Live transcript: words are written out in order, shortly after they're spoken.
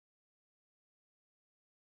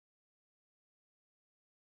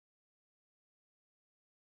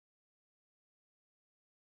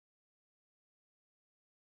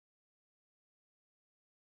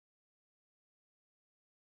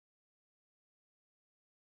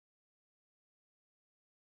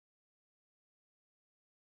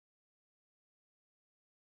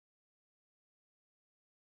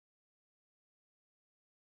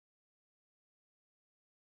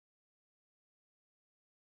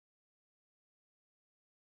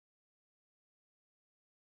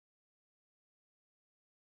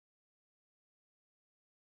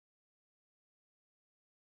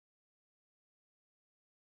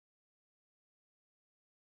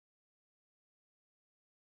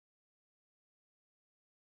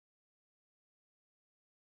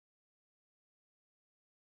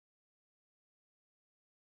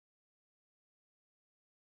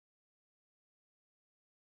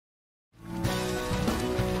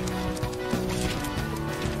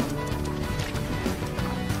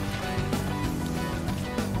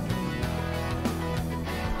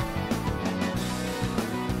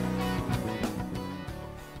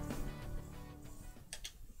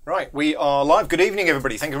Right, we are live. Good evening,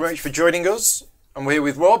 everybody. Thank you very much for joining us. And we're here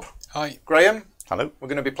with Rob. Hi. Graham. Hello. We're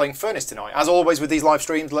going to be playing Furnace tonight. As always with these live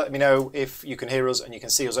streams, let me know if you can hear us and you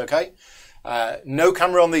can see us okay. No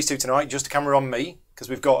camera on these two tonight, just a camera on me, because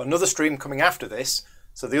we've got another stream coming after this,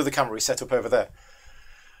 so the other camera is set up over there.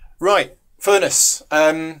 Right, Furnace.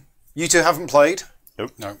 You two haven't played.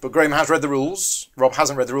 Nope. No. But Graham has read the rules. Rob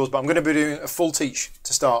hasn't read the rules, but I'm going to be doing a full teach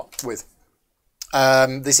to start with.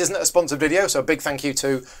 This isn't a sponsored video, so a big thank you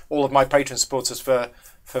to all of my Patreon supporters for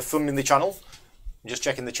funding the channel. I'm just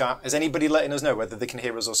checking the chat. Is anybody letting us know whether they can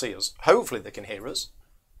hear us or see us? Hopefully they can hear us.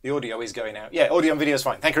 The audio is going out. Yeah, audio and video is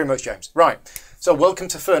fine. Thank you very much, James. Right, so welcome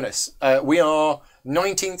to Furnace. We are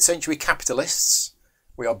 19th century capitalists.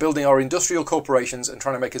 We are building our industrial corporations and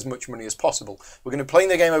trying to make as much money as possible. We're going to be playing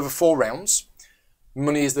the game over 4 rounds.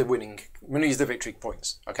 Money is the winning. Money is the victory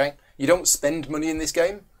points. Okay? You don't spend money in this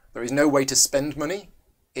game. There is no way to spend money.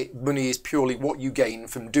 Money is purely what you gain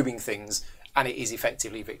from doing things, and it is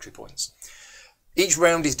effectively victory points. Each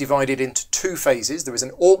round is divided into 2 phases. There is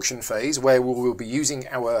an auction phase where we will be using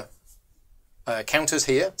our counters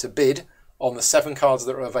here to bid on the 7 cards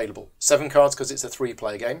that are available. 7 cards because it's a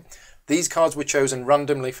 3-player game. These cards were chosen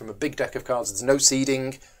randomly from a big deck of cards. There's no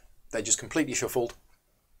seeding. They're just completely shuffled.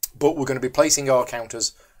 But we're going to be placing our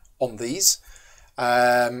counters on these.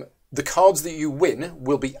 The cards that you win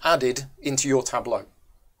will be added into your tableau.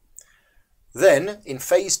 Then, in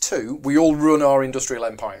phase 2, we all run our industrial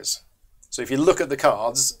empires. So if you look at the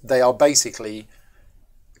cards, they are basically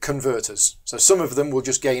converters. So some of them will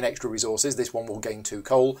just gain extra resources. This one will gain 2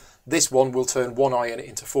 coal. This one will turn 1 iron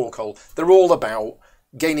into 4 coal. They're all about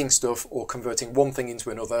gaining stuff or converting one thing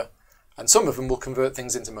into another. And some of them will convert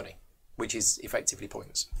things into money, which is effectively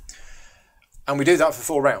points. And we do that for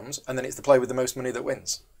 4 rounds, and then it's the player with the most money that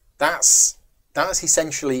wins. That's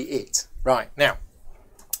essentially it. Right, now,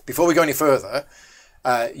 before we go any further,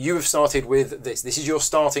 you have started with this. This is your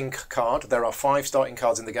starting card. There are 5 starting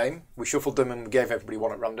cards in the game. We shuffled them and gave everybody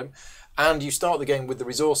one at random. And you start the game with the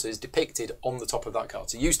resources depicted on the top of that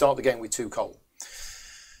card. So you start the game with 2 coal.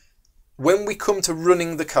 When we come to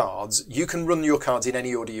running the cards, you can run your cards in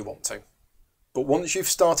any order you want to. But once you've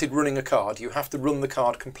started running a card, you have to run the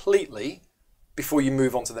card completely before you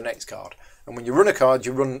move on to the next card. And when you run a card,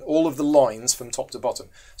 you run all of the lines from top to bottom.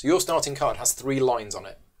 So your starting card has 3 lines on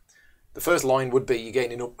it. The first line would be you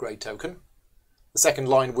gain an upgrade token. The second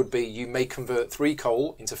line would be you may convert 3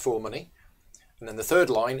 coal into 4 money. And then the third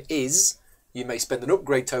line is you may spend an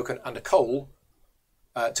upgrade token and a coal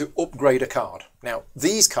to upgrade a card. Now,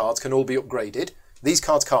 these cards can all be upgraded. These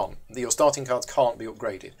cards can't. Your starting cards can't be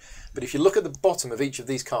upgraded. But if you look at the bottom of each of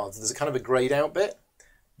these cards, there's a kind of a greyed out bit.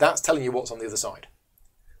 That's telling you what's on the other side.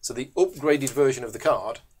 So the upgraded version of the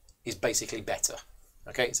card is basically better.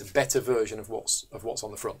 Okay, it's a better version of what's on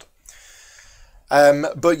the front.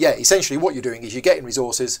 But yeah, essentially what you're doing is you're getting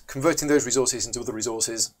resources, converting those resources into other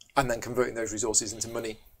resources, and then converting those resources into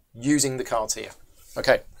money using the cards here.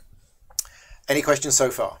 Okay. Any questions so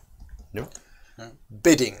far? No.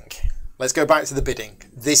 Bidding. Let's go back to the bidding.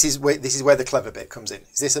 This is where the clever bit comes in.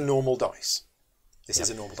 Is this a normal dice? This is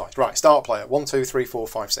a normal dice. Right, start player. 1, 2, 3, 4,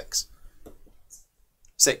 5, 6.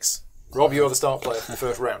 6. Rob, you're the start player for the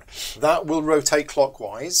first round. That will rotate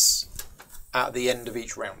clockwise at the end of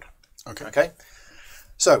each round. Okay?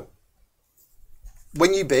 So,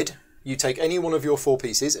 when you bid, you take any one of your 4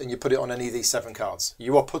 pieces and you put it on any of these 7 cards.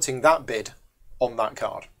 You are putting that bid on that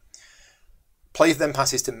card. Play then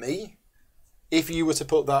passes to me. If you were to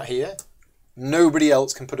put that here, nobody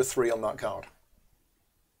else can put a 3 on that card.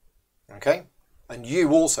 Okay? And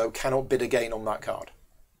you also cannot bid again on that card.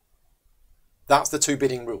 That's the 2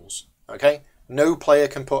 bidding rules. Okay? No player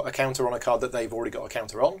can put a counter on a card that they've already got a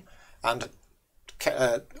counter on, and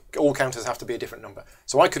all counters have to be a different number.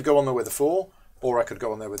 So I could go on there with a 4, or I could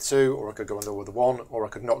go on there with 2, or I could go on there with a 1, or I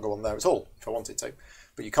could not go on there at all if I wanted to.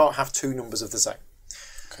 But you can't have 2 numbers of the same.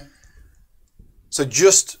 Okay. So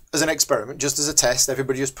just as an experiment, just as a test,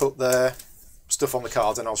 everybody just put their stuff on the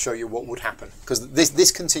cards and I'll show you what would happen. Because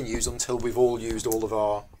this continues until we've all used all of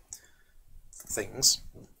our things.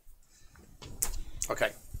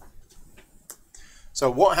 Okay. So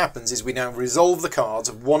what happens is we now resolve the cards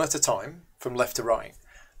one at a time from left to right.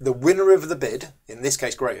 The winner of the bid, in this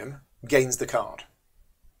case Graham, gains the card.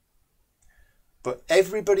 But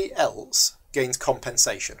everybody else gains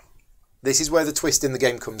compensation. This is where the twist in the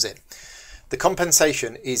game comes in. The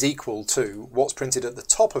compensation is equal to what's printed at the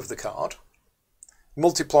top of the card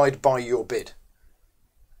multiplied by your bid.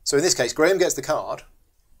 So in this case, Graham gets the card,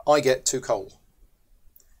 I get 2 coal.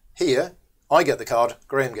 Here, I get the card,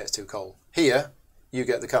 Graham gets 2 coal. Here, you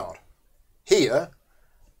get the card. Here,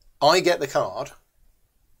 I get the card,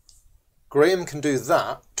 Graham can do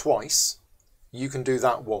that twice. You can do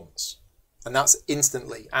that once. And that's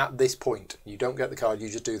instantly at this point. You don't get the card, you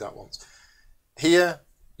just do that once. Here,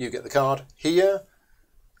 you get the card. Here,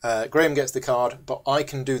 Graham gets the card, but I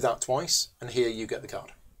can do that twice. And here, you get the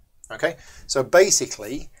card. Okay? So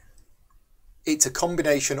basically, it's a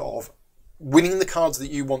combination of winning the cards that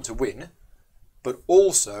you want to win, but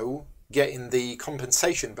also getting the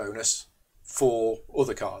compensation bonus for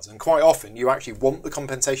other cards. And quite often, you actually want the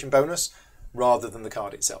compensation bonus rather than the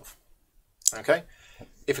card itself. Okay?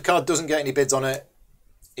 If a card doesn't get any bids on it,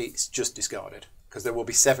 it's just discarded, because there will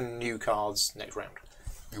be 7 new cards next round.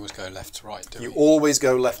 You always go left to right, don't you? You Always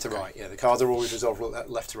go left to right. Yeah, the cards are always resolved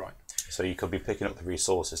left to right. So you could be picking up the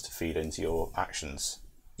resources to feed into your actions.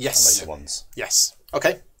 Yes. Later ones. Yes.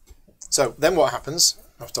 Okay. So then what happens?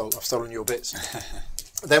 I've stolen your bits.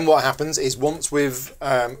 Then what happens is once we've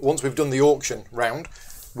done the auction round,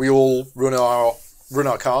 we all run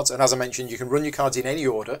our cards, and as I mentioned, you can run your cards in any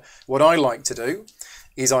order. What I like to do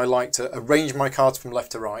is I like to arrange my cards from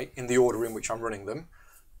left to right in the order in which I'm running them,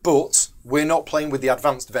 but we're not playing with the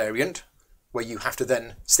advanced variant where you have to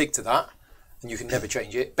then stick to that and you can never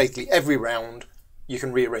change it. Basically every round you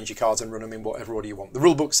can rearrange your cards and run them in whatever order you want. The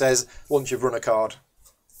rule book says once you've run a card,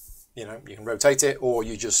 you can rotate it, or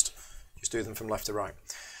you just do them from left to right.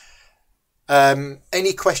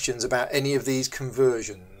 Any questions about any of these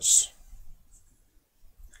conversions?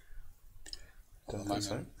 Don't think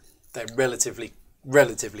so. They're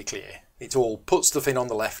relatively clear. It's all put stuff in on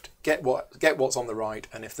the left, get what's on the right,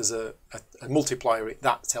 and if there's a multiplier,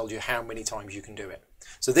 that tells you how many times you can do it.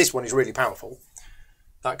 So this one is really powerful.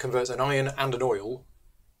 That converts an iron and an oil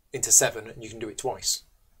into 7, and you can do it twice.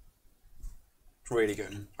 It's really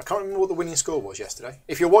good. I can't remember what the winning score was yesterday.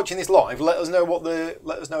 If you're watching this live, let us know what the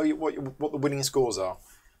winning scores are.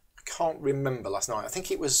 I can't remember last night. I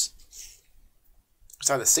think it was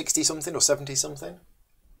either 60 something or 70 something,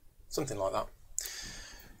 something like that.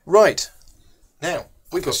 Right, now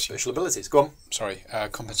we've got special abilities. Go on. Sorry,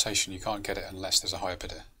 compensation. You can't get it unless there's a higher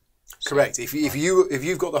bidder. Correct. If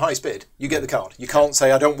you've got the highest bid, you get the card. You can't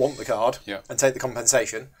say I don't want the card and take the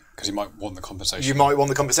compensation. Because you might want the compensation. You might want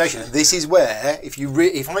the compensation. And this is where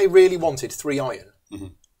if I really wanted 3 iron,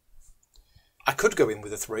 I could go in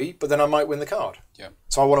with a 3, but then I might win the card. Yeah.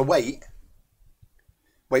 So I want to wait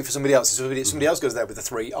for somebody else. If somebody else goes there with a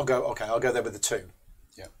 3, I'll go there with a 2.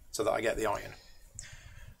 Yeah. So that I get the iron.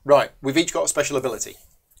 Right, we've each got a special ability.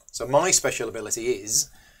 So my special ability is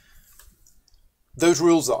those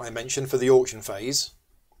rules that I mentioned for the auction phase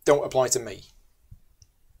don't apply to me.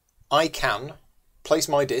 I can place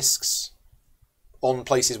my discs on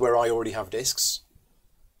places where I already have discs,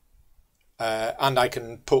 and I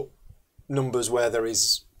can put numbers where there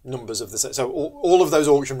is numbers of the set. So all of those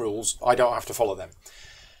auction rules, I don't have to follow them.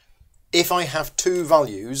 If I have 2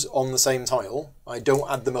 values on the same tile, I don't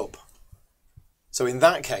add them up. So in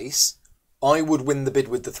that case, I would win the bid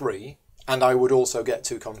with the 3, and I would also get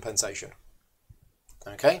 2 compensation.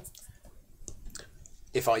 Okay?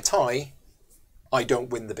 If I tie, I don't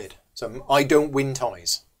win the bid. So I don't win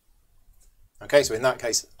ties. Okay, so in that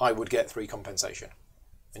case, I would get 3 compensation,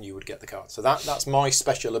 and you would get the card. So that's my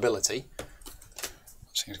special ability.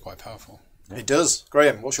 Seems quite powerful. It does.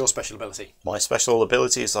 Graham, what's your special ability? My special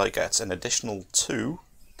ability is I get an additional 2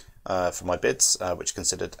 for my bids, which are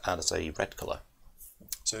considered as a red colour.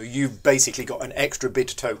 So you've basically got an extra bid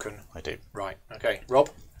token. I do. Right, okay. Rob?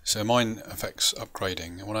 So mine affects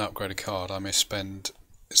upgrading, and when I upgrade a card, I may spend,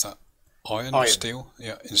 is that iron or steel?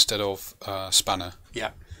 Yeah, instead of spanner.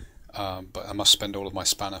 Yeah. But I must spend all of my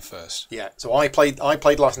spanner first. Yeah, so I played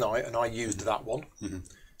last night, and I used that one.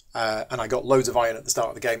 And I got loads of iron at the start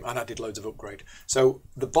of the game, and I did loads of upgrade. So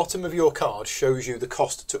the bottom of your card shows you the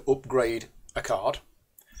cost to upgrade a card.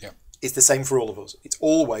 Yeah. It's the same for all of us. It's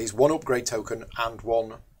always 1 upgrade token and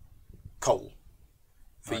 1 coal.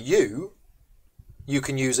 For you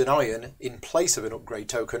can use an iron in place of an upgrade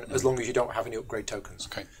token as long as you don't have any upgrade tokens.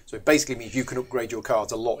 Okay. So it basically means you can upgrade your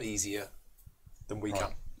cards a lot easier than we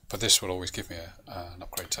can. But this will always give me an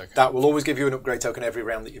upgrade token. That will always give you an upgrade token every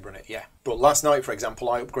round that you run it, yeah. But last night, for example,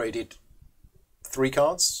 I upgraded 3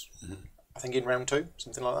 cards, I think in round 2,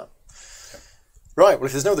 something like that. Yep. Right, well,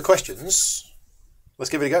 if there's no other questions, let's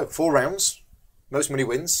give it a go. 4 rounds, most money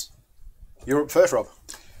wins. You're up first, Rob.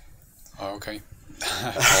 Oh, okay. Well,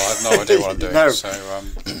 I have no idea what I'm doing. No. So,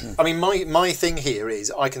 I mean, my thing here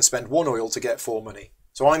is I can spend 1 oil to get 4 money.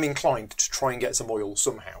 So I'm inclined to try and get some oil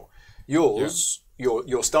somehow. Yours... Yeah.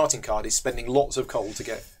 Your starting card is spending lots of coal to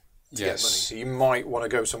get money. So you might want to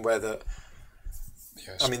go somewhere that...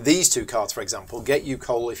 Yes. I mean, these 2 cards, for example, get you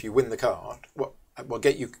coal if you win the card. Well,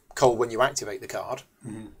 get you coal when you activate the card,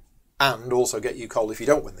 and also get you coal if you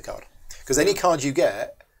don't win the card. Because any card you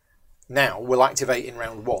get now will activate in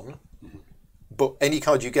round 1, but any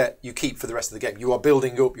card you get, you keep for the rest of the game. You are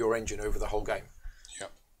building up your engine over the whole game. Yeah.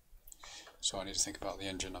 So I need to think about the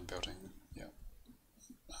engine I'm building. Yeah.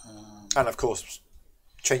 And of course,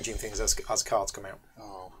 changing things as cards come out.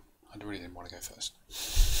 Oh, I really didn't want to go first.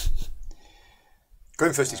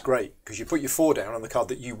 Going first is great, because you put your 4 down on the card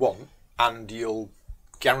that you want, and you'll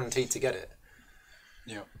guaranteed to get it.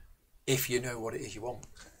 Yeah. If you know what it is you want.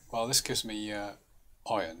 Well, this gives me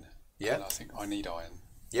iron. Yeah. And I think I need iron.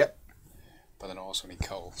 Yep. But then I also need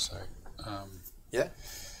coal, so... yeah.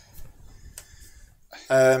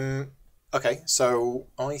 Okay, so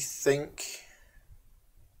I think...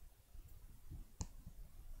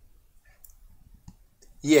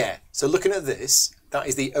 Yeah, so looking at this, that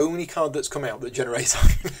is the only card that's come out that generates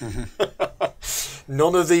iron.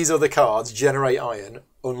 None of these other cards generate iron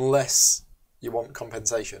unless you want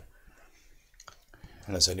compensation.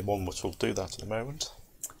 And there's only one which will do that at the moment.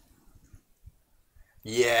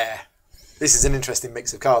 Yeah, this is an interesting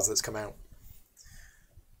mix of cards that's come out.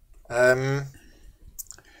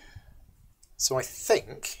 So I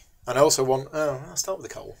think, and I also want, I'll start with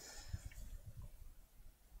the coal.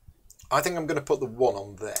 I think I'm going to put the 1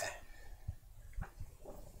 on there.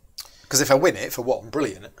 Because if I win it for 1,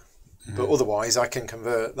 brilliant. But otherwise I can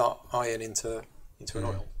convert that iron into an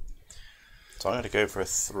oil. So I'm going to go for a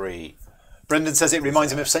 3. Brendan says it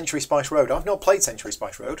reminds him of Century Spice Road. I've not played Century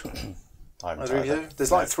Spice Road.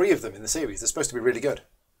 There's like 3 of them in the series. They're supposed to be really good.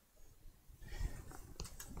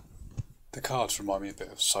 The cards remind me a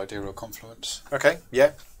bit of Sidereal Confluence. Okay,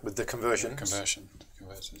 yeah, with the conversions. Conversions.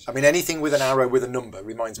 I mean, anything with an arrow with a number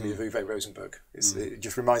reminds me of Uwe Rosenberg. It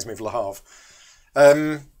just reminds me of Le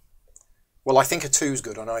Havre. Well, I think a 2's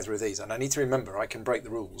good on either of these, and I need to remember I can break the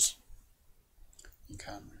rules. You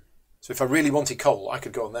can. So if I really wanted coal, I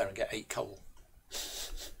could go on there and get 8 coal.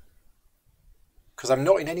 Because I'm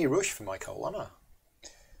not in any rush for my coal, am I?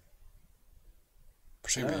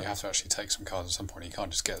 Presumably you have to actually take some cards at some point. You can't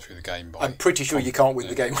just get through the game by... I'm pretty sure you can't win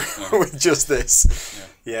the game with just this.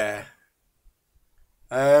 Yeah.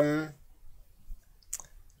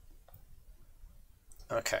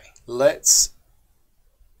 Okay, let's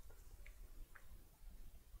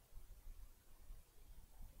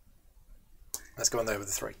go on there with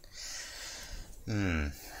the 3.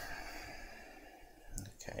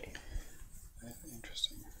 Okay.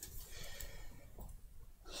 Interesting.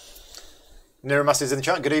 Niramas is in the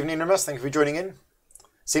chat. Good evening, Niramas. Thank you for joining in.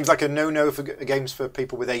 Seems like a no-no for games for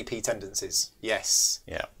people with AP tendencies. Yes.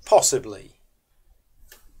 Yeah. Possibly.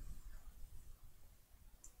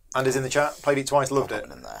 And is in the chat. Played it twice. Loved it.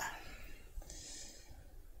 In there.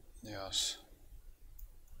 Yes.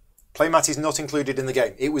 Playmat is not included in the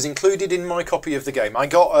game. It was included in my copy of the game. I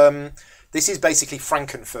got this is basically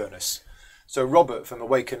Frankenfurnace. So Robert from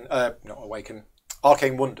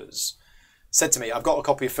Arcane Wonders said to me, "I've got a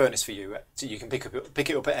copy of Furnace for you, so you can pick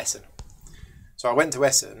it up at Essen." So I went to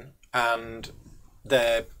Essen, and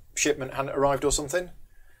their shipment hadn't arrived or something.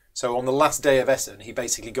 So on the last day of Essen, he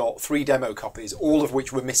basically got 3 demo copies, all of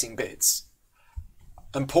which were missing bits,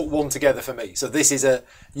 and put one together for me. So this is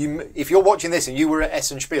if you're watching this and you were at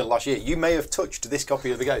Essen Spiel last year, you may have touched this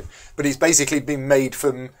copy of the game, but it's basically been made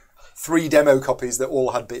from 3 demo copies that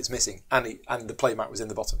all had bits missing, and the playmat was in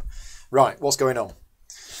the bottom. Right, what's going on?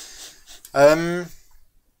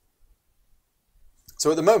 So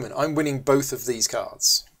at the moment, I'm winning both of these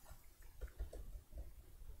cards.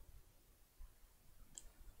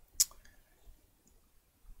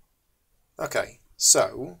 Okay,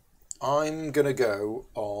 so I'm going to go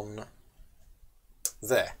on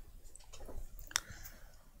there.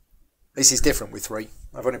 This is different with 3.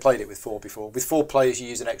 I've only played it with 4 before. With 4 players, you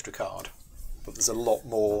use an extra card, but there's a lot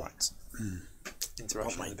more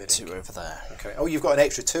interaction with the bidding. 2 over there. Okay. Oh, you've got an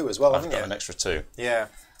extra 2 as well, haven't you? I've got an extra 2. Yeah.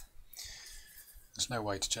 There's no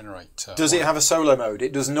way to generate... does it have a solo mode?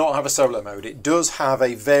 It does not have a solo mode. It does have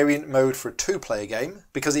a variant mode for a 2-player game,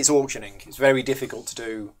 because it's auctioning. It's very difficult to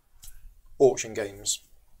do auction games.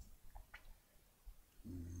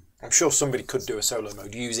 I'm sure somebody could do a solo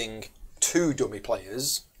mode using 2 dummy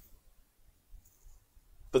players,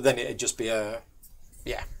 but then it'd just be there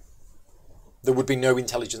would be no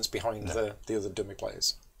intelligence behind the other dummy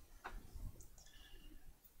players.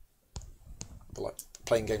 But like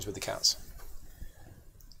playing games with the cats.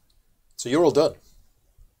 So you're all done.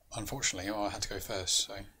 Unfortunately, I had to go first,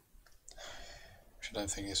 so which I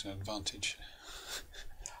don't think is an advantage.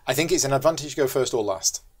 I think it's an advantage to go first or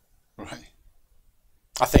last. Right.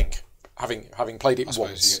 I think, having played it I suppose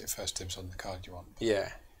once. you get your first dibs on the card you want.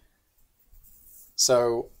 Yeah.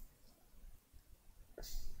 So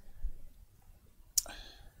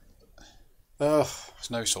Ugh.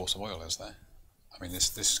 There's no source of oil, is there? I mean,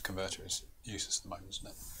 this converter is useless at the moment, isn't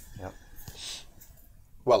it? Yep.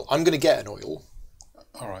 Well, I'm going to get an oil.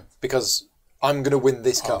 All right. Because I'm going to win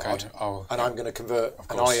this card, Okay. Oh, and I'm going to convert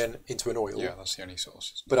an iron into an oil. Yeah, that's the only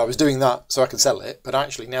source. But I was doing that so I could sell it. But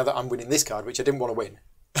actually, now that I'm winning this card, which I didn't want to win,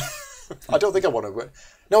 I don't think I want to win.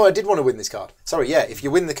 No, I did want to win this card. Sorry, yeah. If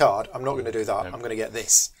you win the card, I'm not going to do that. I'm going to get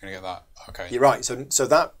this. You're going to get that. Okay. You're right. So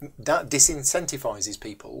that disincentivizes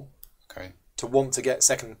people Okay. to want to get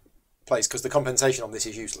second place because the compensation on this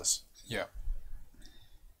is useless. Yeah.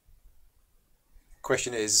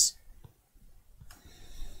 Question is,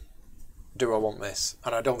 do I want this?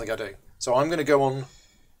 And I don't think I do. So I'm going to go on.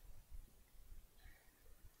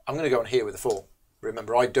 I'm going to go on here with a 4.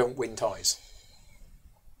 Remember, I don't win ties.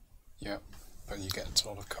 Yeah. But you get a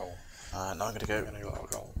lot of coal. And I'm going to go I'm going to go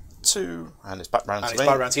coal. 2, and it's back round And to it's me.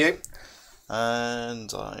 back round to you.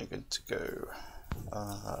 And I'm going to go.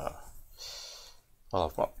 Well,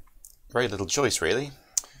 I've got very little choice really,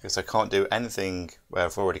 because I can't do anything where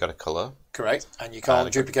I've already got a colour. Correct. And you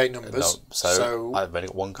can't duplicate numbers. No, so I've only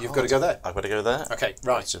got one card. You've got to go there. I've got to go there. Okay,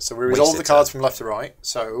 right. It's just So we resolve the wasted cards turn. from left to right.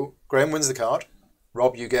 So Graham wins the card.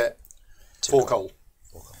 Rob, you get 4 coal.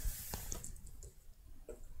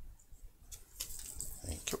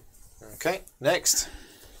 Thank you. Okay, next.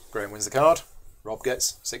 Graham wins the card. Rob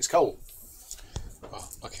gets 6 coal. Well,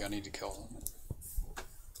 lucky I needed coal.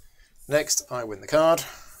 Next, I win the card.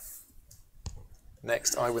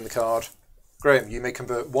 Next, I win the card. Graham, you may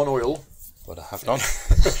convert 1 oil. What I have done.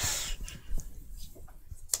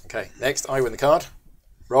 Okay, next, I win the card.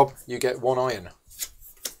 Rob, you get 1 iron.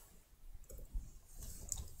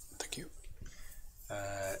 Thank you.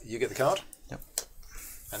 You get the card. Yep.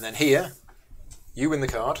 And then here, you win the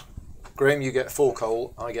card. Graham, you get 4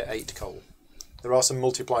 coal. I get 8 coal. There are some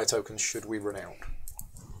multiplier tokens should we run out.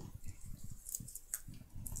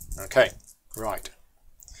 Okay, right.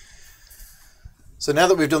 So now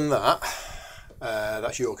that we've done that,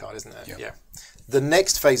 that's your card, isn't it? Yep. Yeah. The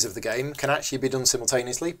next phase of the game can actually be done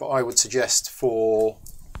simultaneously, but I would suggest for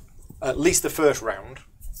at least the first round,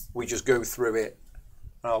 we just go through it.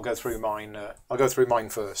 I'll go through mine. I'll go through mine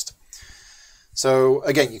first. So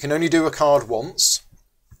again, you can only do a card once,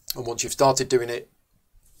 and once you've started doing it,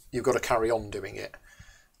 you've got to carry on doing it.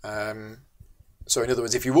 So in other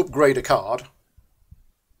words, if you upgrade a card,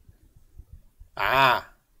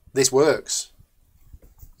 this works.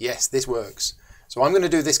 Yes, this works. So I'm going to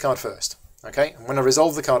do this card first. Okay, and when I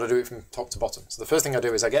resolve the card, I do it from top to bottom. So the first thing I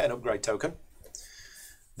do is I get an upgrade token.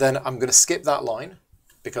 Then I'm going to skip that line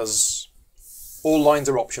because all lines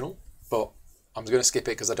are optional, but I'm going to skip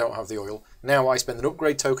it because I don't have the oil. Now I spend an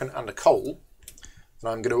upgrade token and a coal, and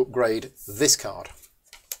I'm going to upgrade this card.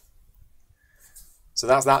 So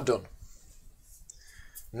that's that done.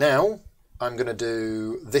 Now I'm going to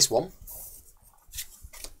do this one,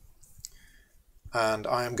 and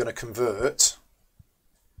I am going to convert.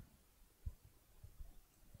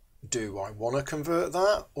 Do I want to convert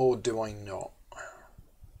that or do I not?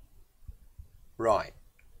 Right.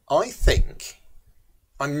 I think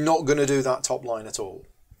I'm not going to do that top line at all.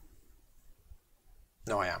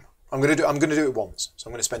 No, I am. I'm going to do it once. So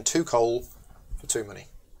I'm going to spend 2 coal for 2 money.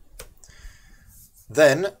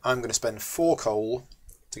 Then I'm going to spend 4 coal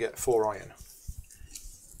to get 4 iron.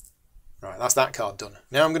 Right, that's that card done.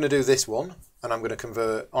 Now I'm going to do this one, and I'm going to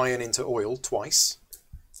convert iron into oil twice.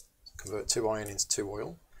 Convert 2 iron into 2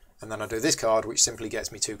 oil. And then I do this card, which simply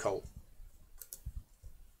gets me 2 coal.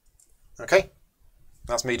 Okay,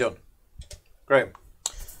 that's me done. Graham,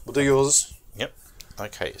 we'll do yours. Yep.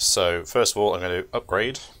 Okay, so first of all, I'm going to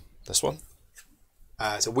upgrade this one.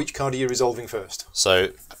 So which card are you resolving first? So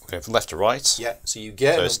I'm going from left to right. Yeah, so you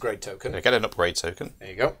get an First, upgrade token. I get an upgrade token. There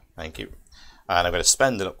you go. Thank you. And I'm going to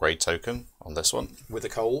spend an upgrade token on this one With a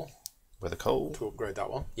coal with a coal. to upgrade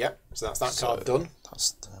that one. Yeah, so that's that So card done.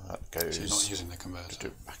 That goes. So you're not using the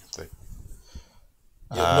converter. back of the.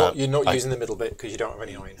 You're not using the middle bit because you don't have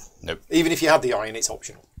any iron. Nope. Even if you had the iron, it's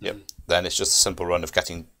optional. Yep. Then it's just a simple run of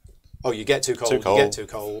getting Oh, you get 2 coal. 2 coal. You get 2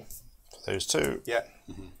 coal. those 2. Yeah.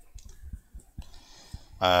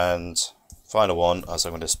 And final one, as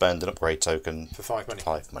I'm going to spend an upgrade token For 5 money.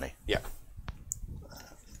 5 money. Yeah.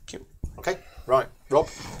 Cute. Okay. Right. Rob.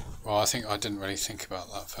 Well, I think I didn't really think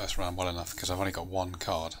about that first round well enough because I've only got 1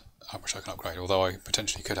 card which I can upgrade. Although I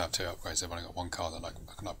potentially could have 2 upgrades, I've only got 1 card that I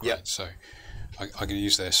can upgrade. Yeah. So I can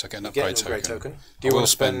use this. I get an Get upgrade an upgrade token. Do you I want will to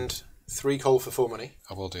spend 3 coal for 4 money?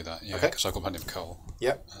 I will do that. Yeah, Okay. because I've got plenty of coal.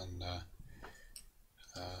 Yep. And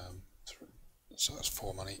so that's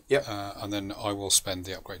 4 money. Yep. And then I will spend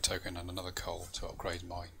the upgrade token and another coal to upgrade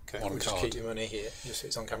my Okay. 1 We'll just card. keep your money here, just so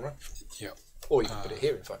it's on camera. Yep. Or you can put it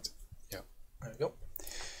here, in fact. Yep. There we go.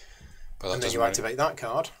 But that and then doesn't you really- activate that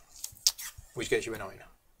card, which gets you a 9.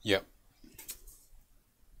 Yep.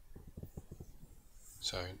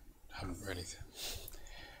 So, haven't really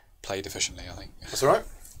played efficiently, I think. That's alright.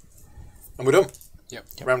 And we're done. Yep.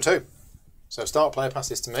 Round 2. So start player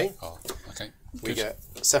passes to me. Oh, okay. We Good. get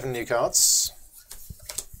 7 new cards.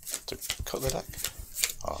 To cut the deck.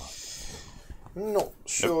 Not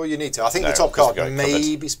sure you need to. I think No, the top just card go may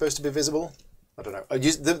covered. be supposed to be visible. I don't know.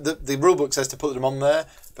 The rule book says to put them on there,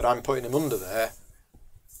 but I'm putting them under there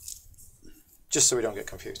just so we don't get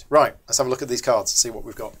confused. Right, let's have a look at these cards and see what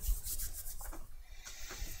we've got.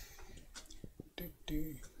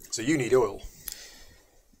 So you need oil.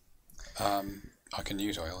 I can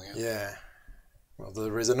use oil, yeah. Yeah. Well,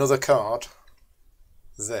 there is another card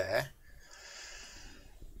there.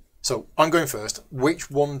 So I'm going first.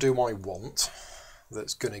 Which one do I want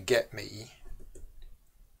that's going to get me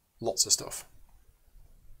lots of stuff?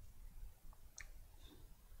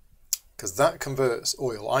 Because that converts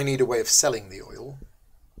oil. I need a way of selling the oil.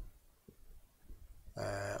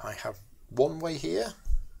 I have one way here.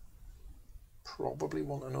 Probably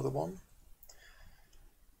want another one.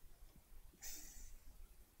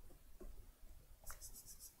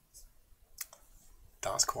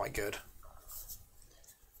 That's quite good.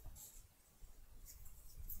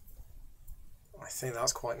 I think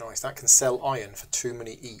that's quite nice. That can sell iron for 2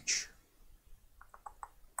 money each.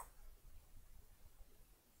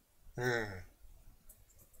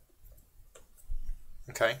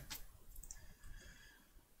 Okay.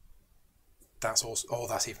 That's also, oh,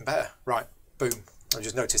 that's even better. Right, boom. I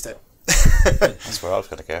just noticed it. That's where I was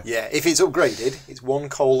going to go. Yeah, if it's upgraded, it's 1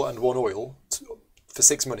 coal and 1 oil. For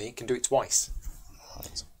 6 money, you can do it twice.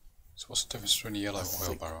 Right. So what's the difference between a yellow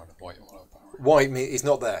oil barrel and a white oil barrel? White is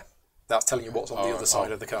not there. That's telling you what's on the other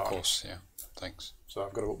side of the card. Of course, yeah. Thanks. So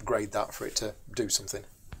I've got to upgrade that for it to do something.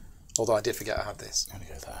 Although I did forget I had this. I'm going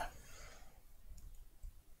to go there.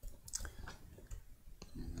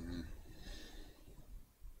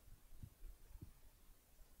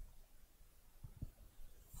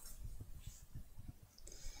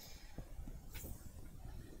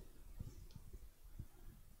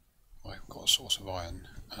 I've got a source of iron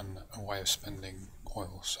and a way of spending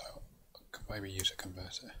oil, so I could maybe use a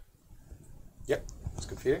converter. Yep, that's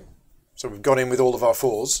good for you. So we've got in with all of our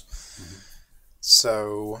 4s.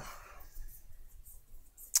 So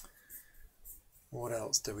what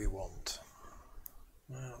else do we want?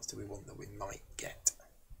 What else do we want that we might get?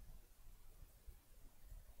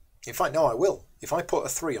 In fact, no, I will. If I put a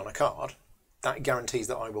 3 on a card, that guarantees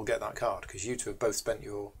that I will get that card because you two have both spent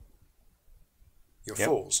your Yep.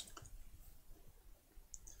 4s.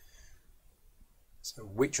 So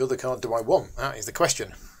which other card do I want? That is the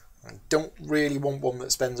question. I don't really want one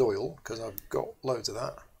that spends oil because I've got loads of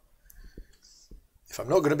that. If I'm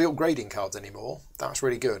not going to be upgrading cards anymore, that's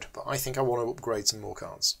really good, but I think I want to upgrade some more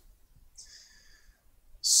cards.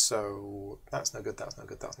 So that's no good, that's no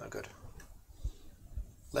good, that's no good.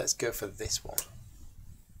 Let's go for this one.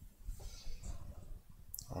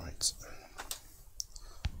 All right.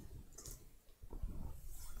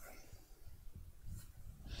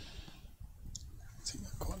 I think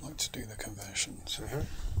I'd quite like to do the conversions.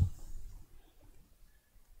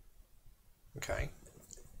 Okay.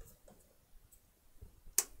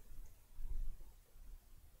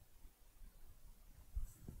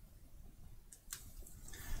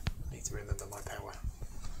 I need to remember my power.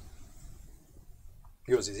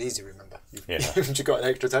 Yours is easy to remember. Yeah. You've just got an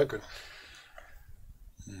extra token.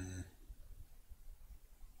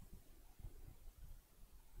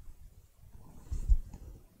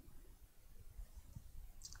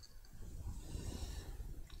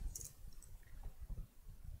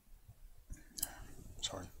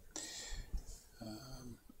 Sorry.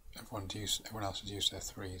 Everyone else has used their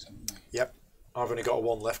 3s, haven't they? Yep. I've only got a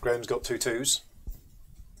 1 left. Graham's got 2 2s.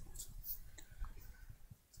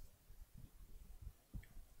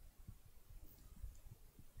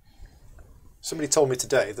 Somebody told me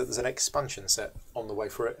today that there's an expansion set on the way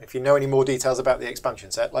for it. If you know any more details about the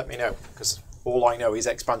expansion set, let me know, because all I know is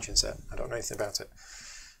expansion set. I don't know anything about it.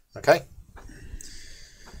 Okay.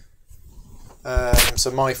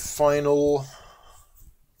 So my final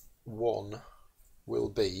one will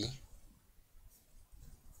be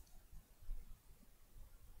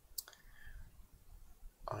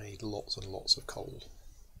I need lots and lots of coal.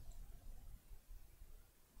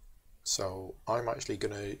 So I'm actually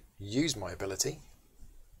going to use my ability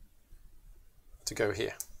to go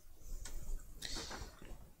here.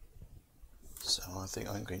 So I think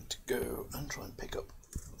I'm going to go and try and pick up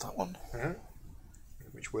that one.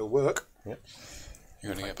 Which will work. Yep.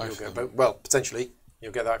 You're going to get You'll both get of them. both. Well, potentially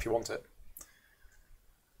you'll get that if you want it.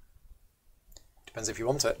 Depends if you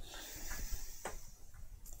want it.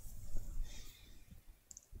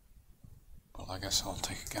 I guess I'll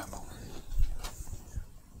take a gamble.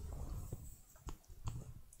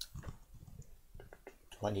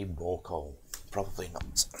 Do I need more coal? Probably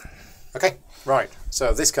not. Okay, right.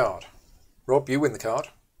 So this card. Rob, you win the card.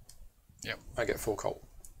 Yep. I get 4 coal.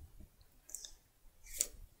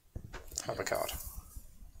 Have a card.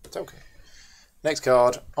 Token. Next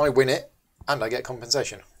card, I win it, and I get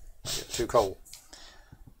compensation. I get 2 coal.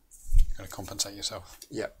 You're going to compensate yourself.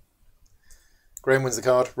 Yep. Graham wins the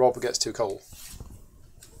card, Rob gets 2 coal.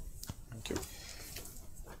 Thank you.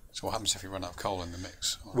 So what happens if you run out of coal in the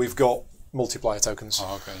mix? Or... We've got multiplier tokens.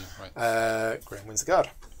 Oh, okay, right. Graham wins the card.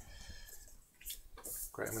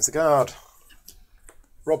 Graham wins the card.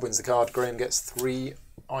 Rob wins the card, Graham gets 3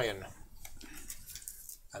 iron.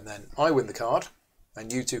 And then I win the card,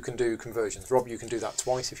 and you two can do conversions. Rob, you can do that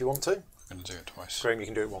twice if you want to. I'm going to do it twice. Graham, you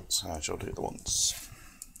can do it once. I shall do it once.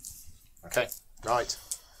 Okay, right.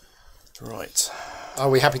 Right. Are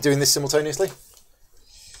we happy doing this simultaneously?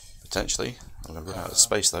 Potentially. I'm going to run out of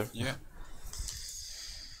space though. Yeah.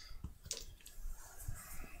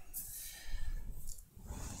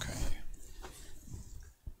 Okay.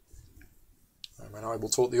 And I will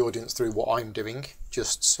talk the audience through what I'm doing,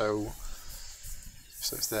 just so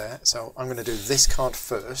it's there. So I'm going to do this card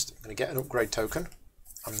first. I'm going to get an upgrade token.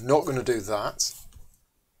 I'm not going to do that.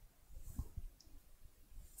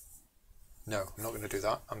 No, I'm not going to do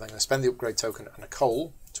that. I'm then going to spend the upgrade token and a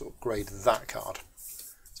coal to upgrade that card.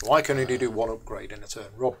 So I can only do 1 upgrade in a turn.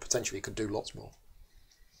 Rob potentially could do lots more.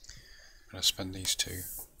 I'm going to spend these 2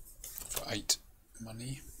 for 8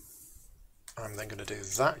 money. I'm then going to do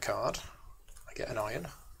that card. I get an iron.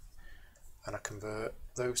 And I convert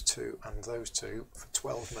those 2 and those 2 for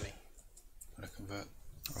 12 money. I'm going to convert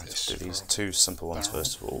Let's do these for 2 simple ones barrel.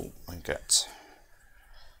 first of all and get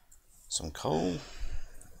some coal.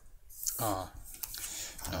 Ah.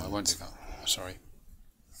 No, I won't do that. Sorry.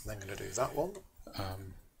 I'm then going to do that one.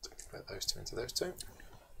 Um, Convert those 2 into those 2.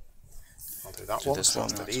 I'll do that Do one. this one.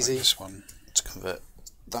 That's no, dead take easy. This one. To convert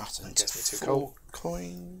that into gets me 2 4 coal.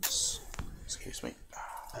 coins. Excuse me.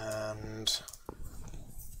 And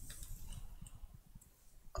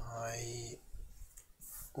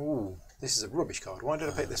ooh, this is a rubbish card. Why did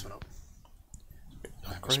I pick this one up?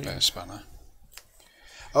 I have a spare spanner.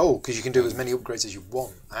 Oh, because you can do as many upgrades as you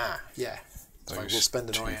want. Ah, yeah. So I will Those spend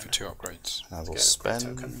an 2 iron. for 2 upgrades. I will get a spend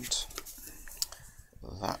token.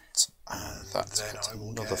 that and that. then Get I will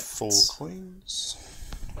another get 4 coins.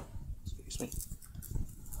 Excuse me.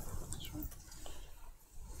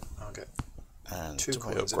 I'll get And 2 do I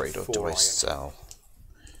coins and upgrade or 4 do I iron. sell?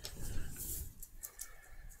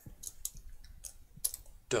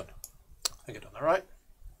 done. I think I've done that right.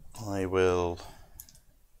 I will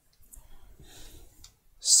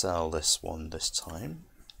sell this one this time.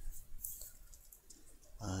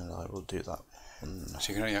 And I will do that one. So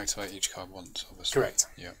you can only activate each card once, obviously. Correct.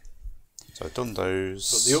 Yeah. So I've done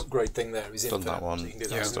those. But the upgrade thing there is done infinite. that one. So you can do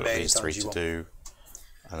that Yeah, as I've got many these 3 times you to want. do.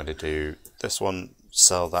 I'm going to do this one,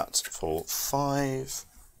 sell that for 5.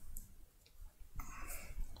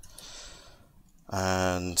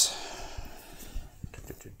 And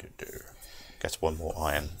get 1 more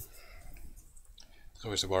iron. There's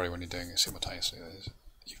always the worry when you're doing it simultaneously that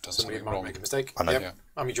you've done Somebody something might wrong. make a mistake. I know. Yep. Yeah.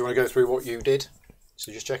 I mean, do you want to go through what you did?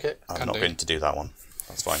 So just check it. I'm Can not do. going to do that one.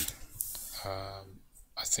 That's fine.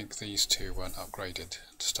 I think these 2 weren't upgraded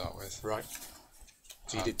to start with. Right.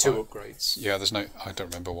 So you did 2 but- upgrades. Yeah, there's no. I don't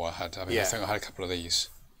remember what I had. I mean, Yeah. I think I had a couple of these,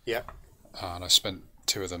 Yeah. and I spent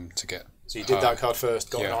 2 of them to get. So you did that card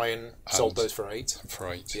first, got an yeah, iron, sold and- those for 8.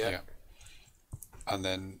 For 8. Yeah. Yeah. And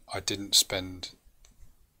then I didn't spend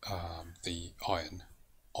the iron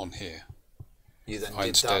on here. You then I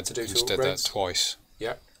did that to do 2 instead that upgrades. twice,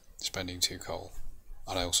 Yeah. spending 2 coal,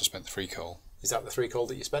 and I also spent 3 coal. Is that the 3 coal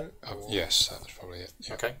that you spent? Or- Yes, that's probably it.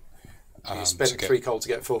 Yeah. Okay. So you to spent get- 3 coal to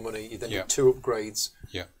get 4 money. You then Yeah. did 2 upgrades.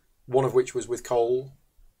 Yeah. One of which was with coal.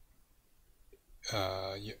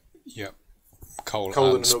 Yeah. Yeah. Coal, Coal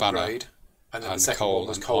and and an spanner. upgrade. And then the and second coal one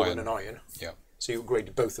was and coal iron. and an iron. Yeah. So you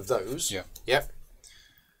upgraded both of those. Yeah. Yep.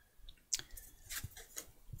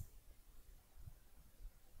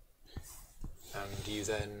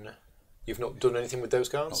 And you've not done anything with those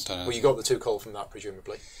cards? Not done Well, you anything. got the 2 coal from that,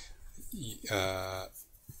 presumably.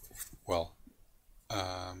 Well,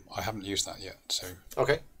 I haven't used that yet, so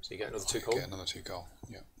Okay, so you get another 2 I coal. get another 2 coal.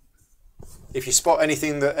 Yeah. If you spot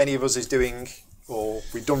anything that any of us is doing or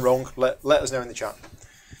we've done wrong, let us know in the chat.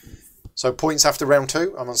 So points after round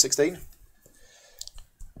 2, I'm on 16.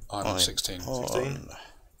 I'm on 16. 16.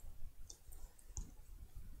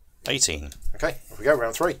 18. Okay, off we go,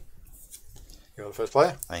 round 3. You're the first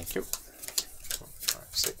player. Thank you. 5,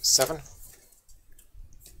 6, 7.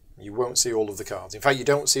 You won't see all of the cards. In fact, you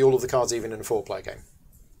don't see all of the cards even in a 4-player game.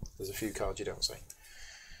 There's a few cards you don't see.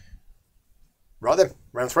 Right then,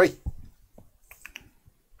 round 3.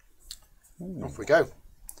 Ooh. Off we go.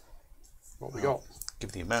 What we got?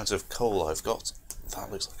 Given the amount of coal I've got,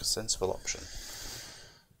 that looks like a sensible option.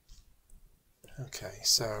 Okay,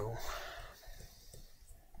 so...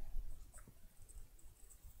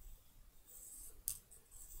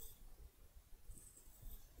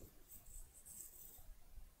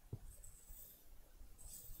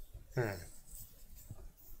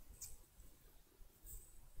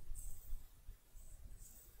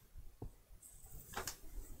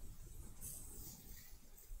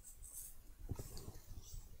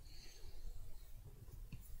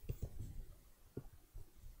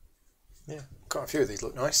 Yeah, quite a few of these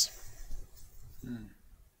look nice.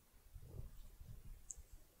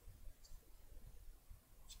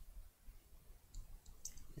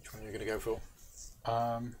 Which one are you going to go for?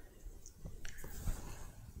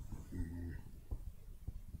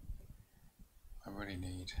 I really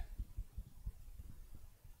need...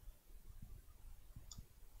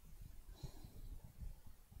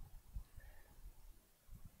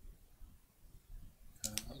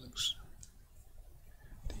 that looks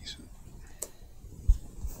decent.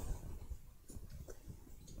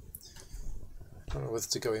 I don't know whether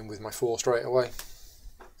to go in with my 4 straight away.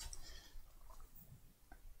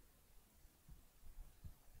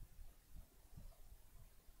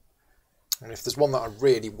 And if there's one that I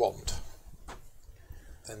really want,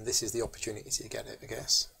 then this is the opportunity to get it, I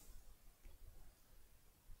guess.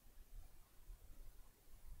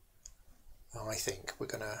 I think we're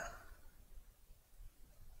going to...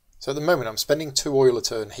 So at the moment I'm spending 2 oil a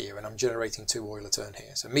turn here and I'm generating 2 oil a turn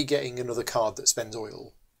here. So me getting another card that spends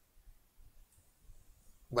oil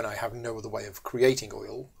when I have no other way of creating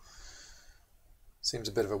oil seems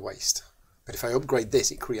a bit of a waste. But if I upgrade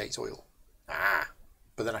this, it creates oil.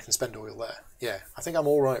 But then I can spend oil there. Yeah, I think I'm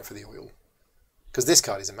all right for the oil. Because this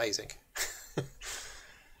card is amazing.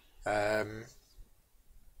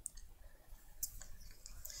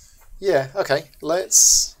 Yeah, okay,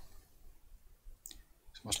 let's...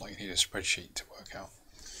 It's almost like you need a spreadsheet to work out.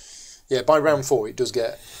 Yeah, by round 4 it does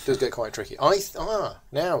get quite tricky.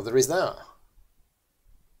 Now there is that.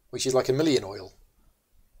 Which is like 1 million oil.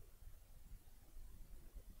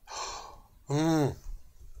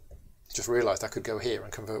 Just realised I could go here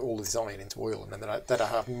and convert all of this iron into oil, and then I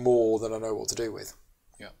have more than I know what to do with.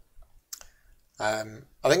 Yeah. I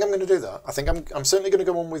think I'm going to do that. I think I'm certainly going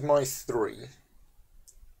to go on with my 3,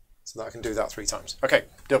 so that I can do that 3 times. Okay,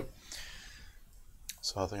 done.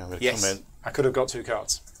 So I think I'm going to come in. I could have got 2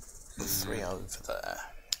 cards. 3 over there.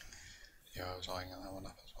 Yeah, I was eyeing that one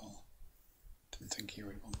up as well. Didn't think you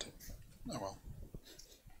would want it. Oh well.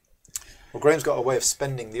 Well, Graham's got a way of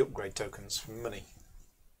spending the upgrade tokens for money.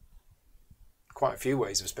 Quite a few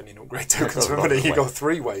ways of spending upgrade tokens for money. You've got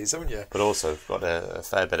 3 ways, haven't you? But also got a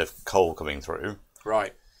fair bit of coal coming through.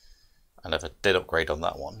 Right. And if I did upgrade on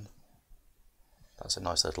that one, that's a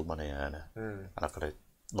nice little money earner. And I've got a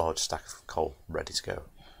large stack of coal ready to go.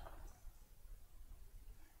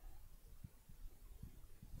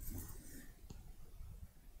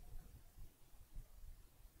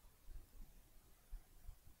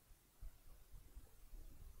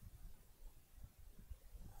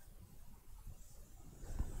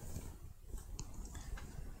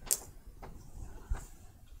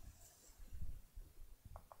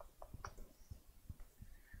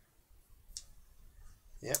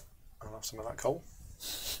 Yep, I'll have some of that coal.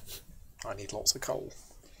 I need lots of coal.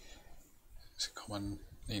 It's a common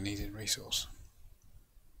needed resource.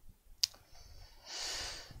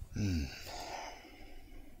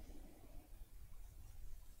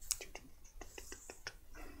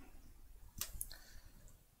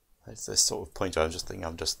 It's this sort of point where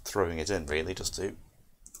I'm just throwing it in really, just to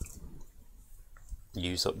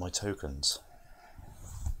use up my tokens.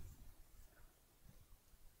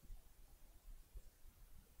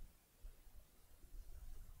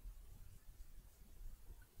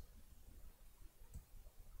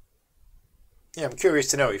 Yeah, I'm curious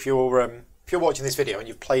to know if you're watching this video and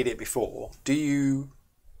you've played it before. Do you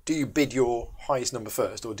bid your highest number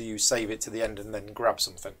first, or do you save it to the end and then grab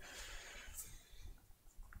something?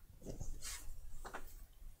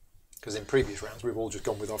 Because in previous rounds we've all just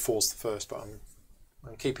gone with our 4s first, but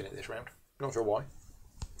I'm keeping it this round. Not sure why.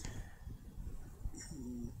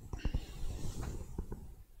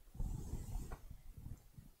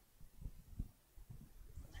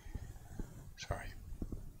 Sorry.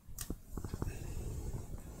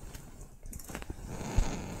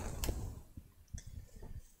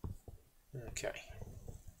 Okay.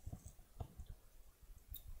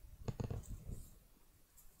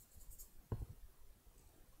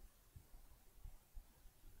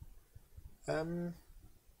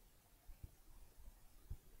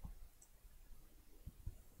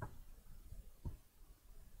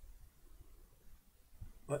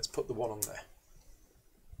 Let's put the 1 on there.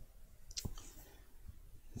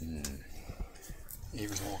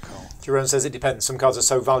 Even more coal. Jerome says it depends. Some cards are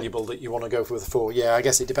so valuable that you want to go for the 4. Yeah, I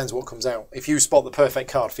guess it depends what comes out. If you spot the perfect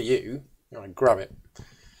card for you, you're going to grab it.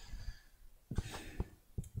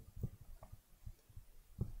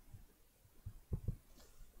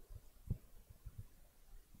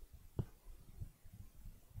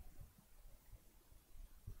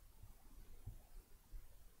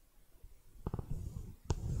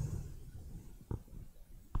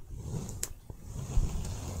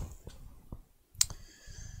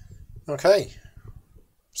 Okay,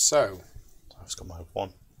 so I've just got my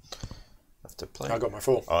 1 left to play. I got my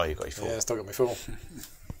 4. Oh, you got your 4. Yeah, I still got my 4.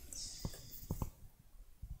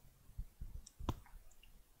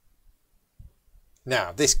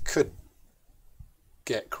 Now, this could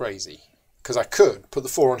get crazy, because I could put the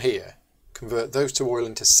 4 on here, convert those 2 oil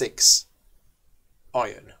into 6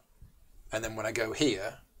 iron, and then when I go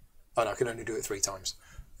here, and I can only do it 3 times.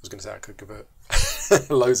 I was going to say I could convert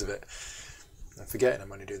loads of it. I'm forgetting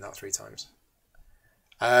I'm only doing that 3 times.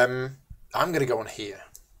 I'm going to go on here.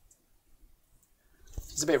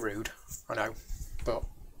 It's a bit rude, I know, but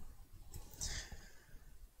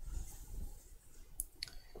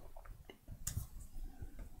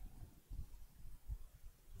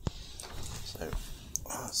so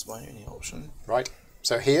that's my only option. right.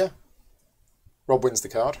 So here, Rob wins the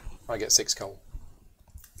card. I get 6 coal.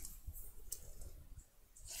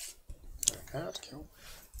 Card. Cool.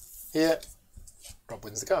 Here, Rob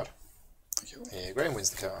wins the card. Thank you. Here, Graham wins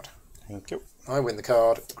the card. Thank you. I win the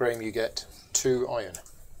card. Graham, you get 2 iron.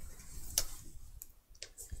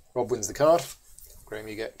 Rob wins the card. Graham,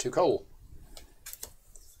 you get 2 coal.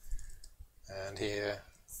 And here,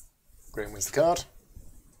 Graham wins the card.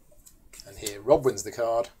 And here, Rob wins the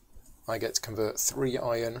card. I get to convert 3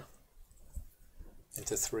 iron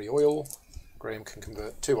into 3 oil. Graham can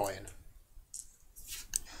convert 2 iron.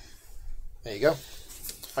 There you go.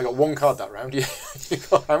 I got 1 card that round. You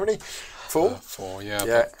got how many? 4? 4, yeah.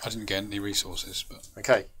 Yeah. But I didn't get any resources, but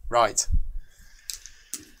Okay, right.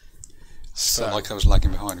 so, felt like I was lagging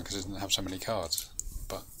behind because I didn't have so many cards.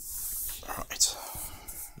 But Right.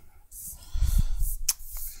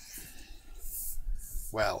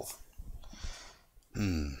 Well,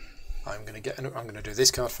 I'm going to do this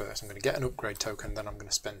card first. I'm going to get an upgrade token, then I'm going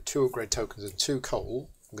to spend 2 upgrade tokens and 2 coal.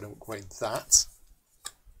 I'm going to upgrade that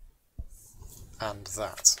and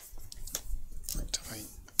that. activate,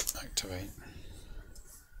 activate.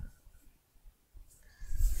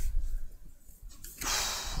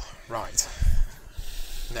 Right.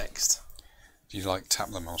 Next. Do you like tap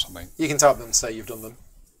them or something? You can tap them and say you've done them.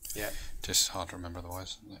 Yeah. Just hard to remember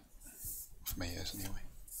otherwise, isn't it? For me, it is anyway.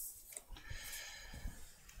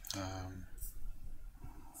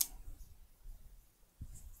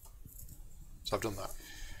 So I've done that.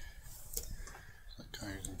 That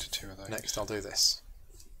goes into 2 of those. Next I'll do this.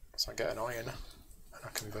 So I get an iron and I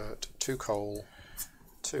convert 2 coal,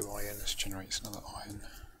 2 iron This generates another iron.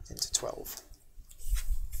 into 12.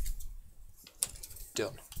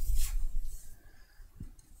 Done.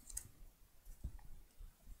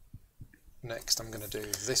 Next I'm going to do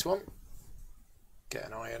this one. Get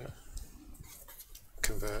an iron,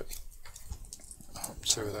 convert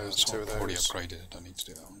 2 of those, That's 2 of what I've already those upgraded. I don't need to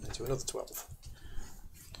do that one. into another 12.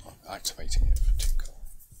 I'm activating it for 2 gold.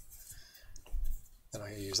 Then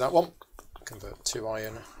I use that one, convert 2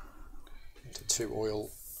 iron into 2 oil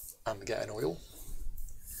and get an oil.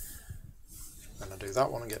 Then I do that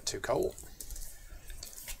one and get 2 coal.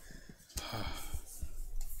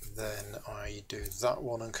 Then I do that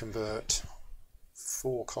one and convert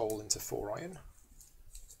 4 coal into 4 iron.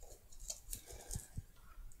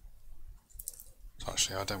 So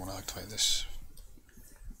actually, I don't want to activate this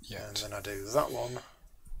And yet. then I do that one,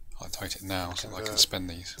 I'll activate it now so that I can Convert. spend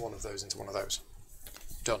these, one of those into one of those.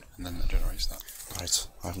 Done. and then that generates that. Right.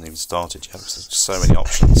 I haven't even started yet because there's so many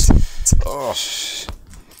options. Oh.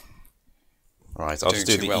 Right. I'll Doing just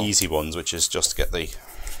do too the well. easy ones, which is just to get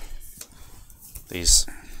these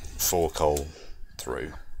 4 coal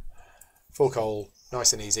through. 4 coal,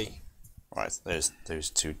 nice and easy. Right. There's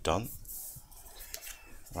those 2 done.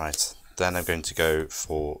 Right. Then I'm going to go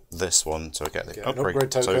for this one, so I get the Get an upgrade,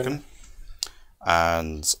 upgrade token. token.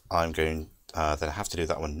 And I'm going. Then I have to do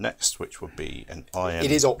that one next, which would be an iron.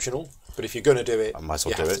 It is optional, but if you're going to do it, I might as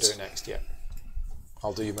well you do have it. to do it next, yeah.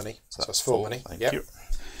 I'll do your money. So that's 4 4 money. Thank Yep. you.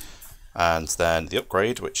 And then the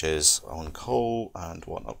upgrade, which is 1 coal and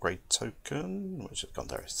 1 upgrade token, which has gone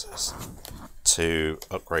there. It says to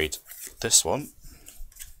upgrade this one.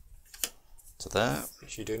 to there.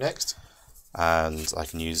 Which you do next. And I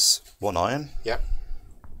can use 1 iron Yep.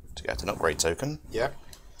 to get an upgrade token. Yep.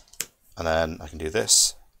 And then I can do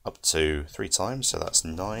this up to 3 times, so that's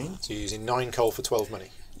 9. So you're using 9 coal for 12 money.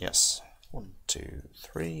 Yes. 1, 2,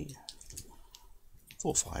 3,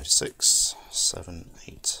 4, 5, 6, 7,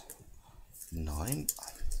 8, 9.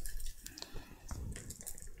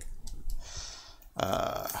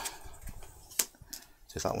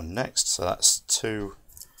 Do that one next, so that's 2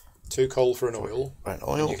 coal for an oil. burnt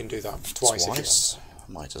oil. You can do that twice if you want.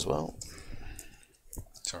 Might as well.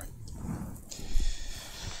 Sorry.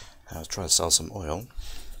 I'll try to sell some oil.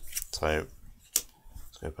 So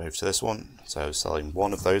let's go over to this one. So selling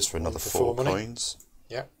 1 of those for another for 4 4 money. coins.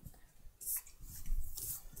 Yep.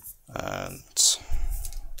 And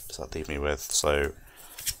what does that leave me with? So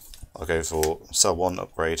I'll go for sell 1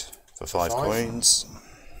 upgrade for 5 coins.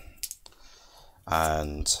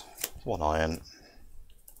 And 1 iron.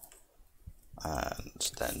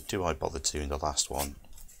 And then do I bother doing the last one?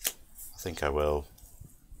 I think I will.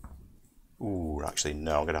 Ooh, actually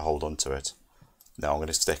no, I'm going to hold on to it. No, I'm going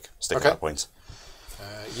to stick Okay. at that point.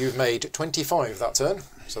 You've made 25 that turn,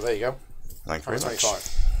 so there you go. Thank you very much.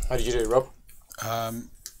 25. How did you do, Rob?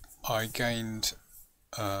 I gained.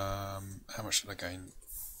 How much did I gain?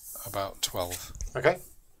 About 12. Okay.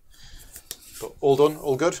 But all done,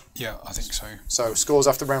 all good? Yeah, I think so. So scores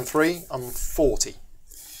after round 3, I'm 40.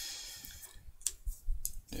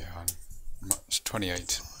 Yeah, it's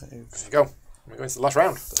 28. There you go. We're going to the last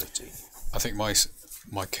round. 30. I think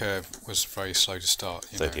my curve was very slow to start.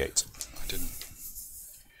 38. I didn't.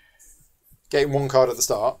 Getting 1 card at the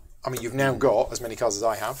start. I mean, you've now got as many cards as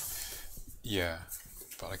I have. Yeah,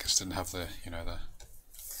 but I just didn't have the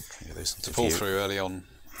To pull through early on.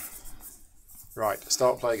 Right,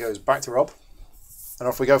 start player goes back to Rob. And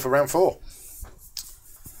off we go for round 4.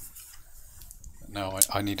 Now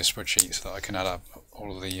I need a spreadsheet so that I can add up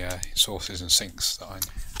all of the sources and sinks that I.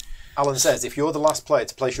 Alan says, if you're the last player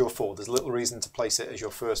to place your 4, there's little reason to place it as your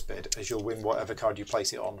first bid, as you'll win whatever card you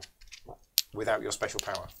place it on without your special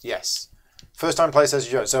power. Yes. First time player says,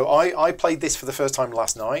 Joe. So I played this for the first time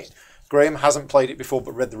last night. Graham hasn't played it before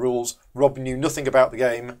but read the rules. Rob knew nothing about the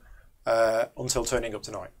game until turning up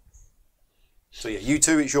tonight. So yeah, you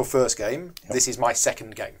two, it's your first game. Yep. This is my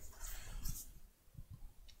second game.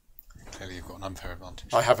 Clearly you've got an unfair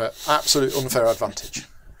advantage. I have an absolute unfair advantage.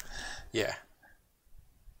 Yeah.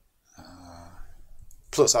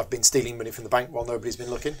 Plus, I've been stealing money from the bank while nobody's been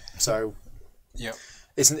looking. So, yep.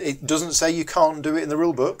 It doesn't say you can't do it in the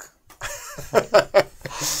rule book.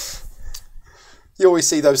 You always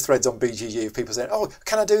see those threads on BGG of people saying, "Oh,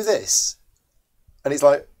 can I do this?" And it's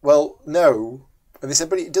like, "Well, no." And they said,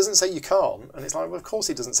 "But it doesn't say you can't." And it's like, "Well, of course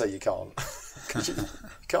it doesn't say you can't, because you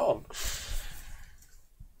can't."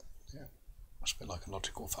 Yeah, must be like a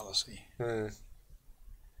logical fallacy. Mm.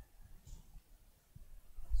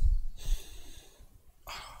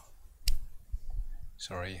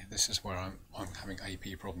 Sorry, this is where I'm having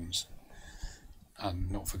AP problems,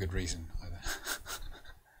 and not for good reason either.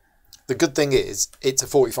 The good thing is, it's a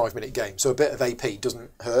 45-minute game, so a bit of AP doesn't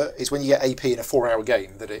hurt. It's when you get AP in a 4-hour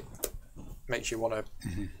game that it makes you want to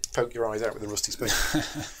poke your eyes out with a rusty spoon.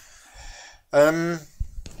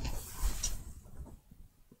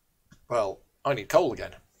 Well, I need coal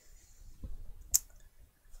again.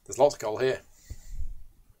 There's lots of coal here.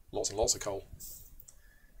 Lots and lots of coal.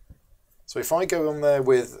 So if I go on there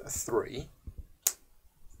with 3,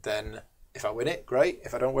 then if I win it, great.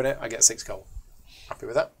 If I don't win it, I get 6 coal. Happy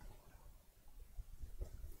with that?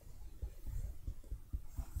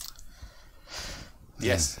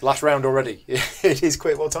 Yes, last round already. It is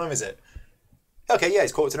quick. What time is it? Okay, yeah,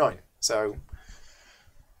 it's 8:45. So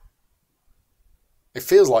it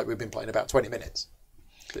feels like we've been playing about 20 minutes.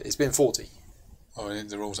 But it's been 40. Oh, we did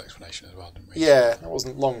the rules explanation as well, didn't we? Yeah, that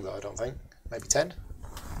wasn't long though, I don't think. Maybe 10.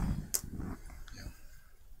 Yeah.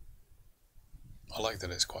 I like that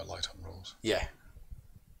it's quite light on rules. Yeah.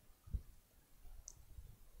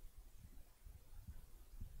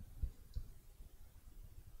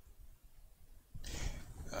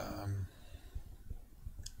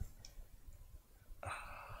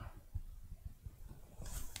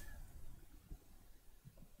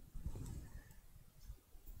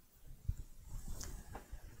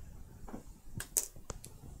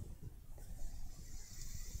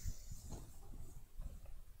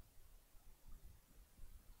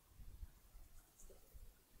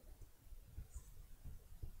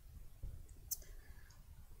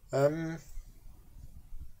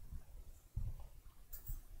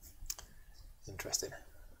 Interesting.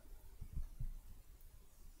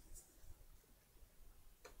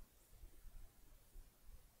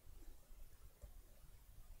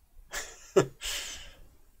 This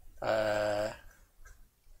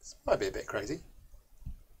might be a bit crazy.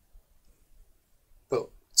 But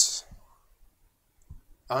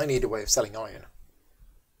I need a way of selling iron.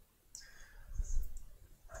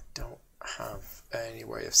 I don't have any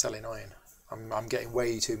way of selling iron. I'm getting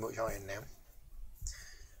way too much iron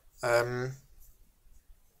now.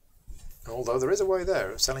 Although there is a way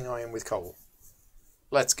there of selling iron with coal.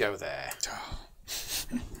 Let's go there.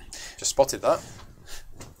 Just spotted that.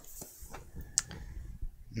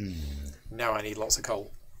 Now I need lots of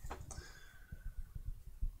coal.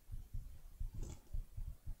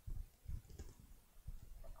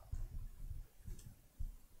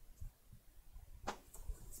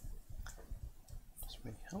 Does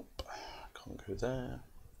really help. Can't go there.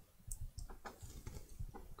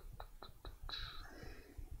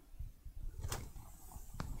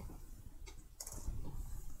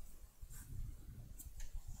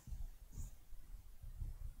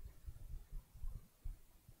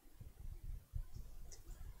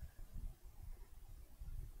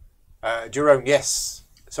 Jerome, yes.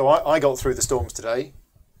 So I got through the storms today,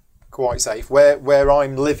 quite safe. Where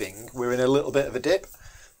I'm living, we're in a little bit of a dip.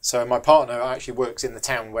 So my partner actually works in the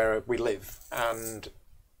town where we live, and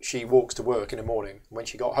she walks to work in the morning. When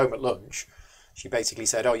she got home at lunch, she basically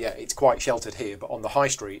said, "Oh yeah, it's quite sheltered here, but on the high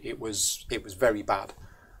street it was very bad."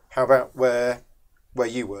 How about where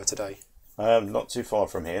you were today? Not too far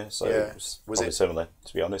from here, so Yeah. it Was was it- similar,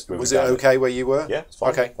 to be honest. Was it okay where you were? Yeah, it's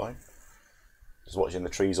fine. Okay. Fine. Just watching the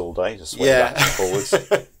trees all day, just swaying Yeah. back and forwards.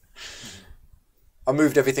 I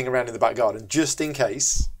moved everything around in the back garden just in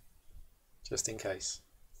case. Just in case.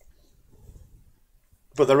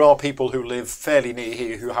 But there are people who live fairly near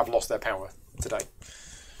here who have lost their power today.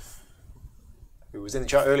 Who was in the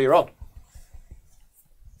chat earlier on.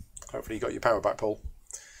 Hopefully you got your power back, Paul.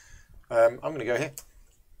 I'm going to go here.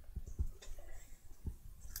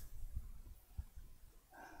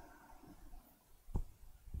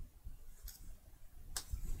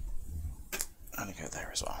 I'm going to go there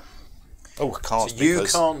as well. Oh, I can't. So you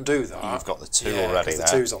because can't do that. You've got the two Yeah, already 'cause the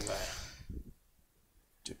there. two's on there.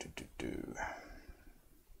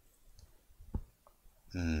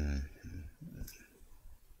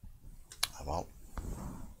 Oh, well.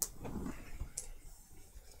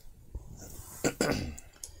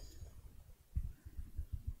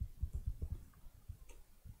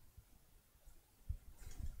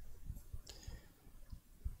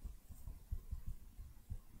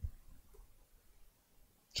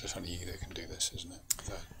 So it's only you that can do this, isn't it?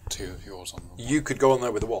 The two of yours on the You could go on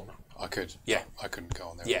there with the one. I could. Yeah. I couldn't go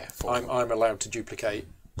on there. Yeah, with four. I'm allowed to duplicate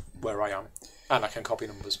where I am. And I can copy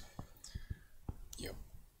numbers. Yep.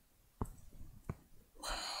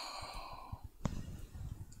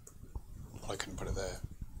 I couldn't put it there.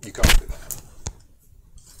 You can't do that.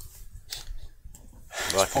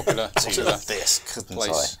 Right. Popular. Popular This, couldn't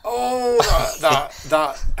place. Oh,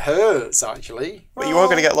 that hurts, actually. But you are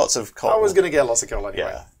going to get lots of coal. I was going to get lots of coal anyway.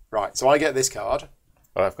 Yeah. Right, so I get this card.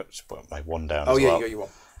 Oh, I've got to put my one down Oh, as yeah, well. you got your one.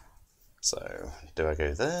 So, do I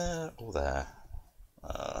go there or there?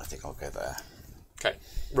 I think I'll go there. Okay,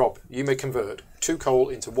 Rob, you may convert 2 coal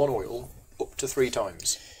into 1 oil up to 3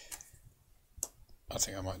 times. I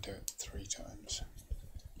think I might do it 3 times.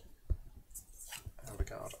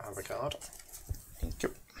 Have a card. Thank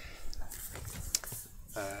you.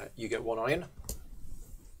 You get 1 iron.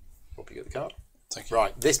 Rob, you get the card. Thank you.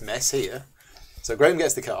 Right, this mess here. So Graham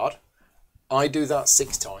gets the card. I do that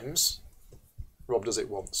 6 times. Rob does it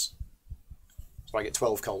once. So I get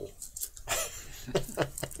 12 coal.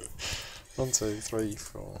 1, 2, 3,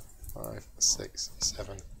 4, 5, 6,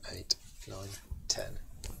 7, 8, 9, 10,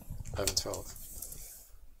 11, 12.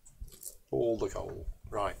 All the coal.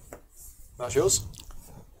 Right. That's yours.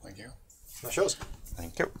 Thank you. That's yours.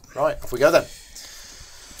 Thank you. Right, off we go then.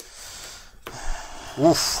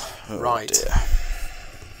 Oof. Oh, right. dear.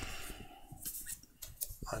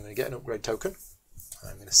 I'm going to get an upgrade token.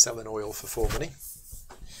 I'm going to sell an oil for 4 money.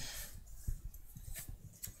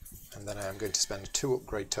 And then I'm going to spend 2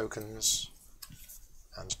 upgrade tokens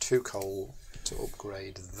and 2 coal to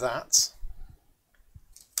upgrade that.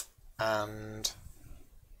 And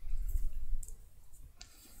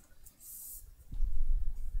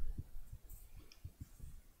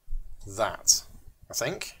that, I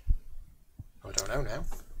think. I don't know now.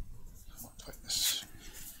 I'll take this.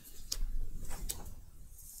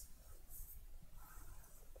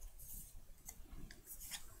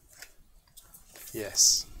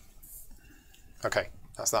 Yes. Okay,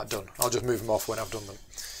 that's that done. I'll just move them off when I've done them.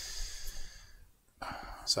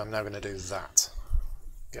 So I'm now going to do that.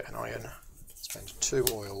 Get an iron, spend 2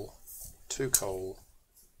 oil, 2 coal,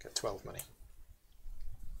 get 12 money.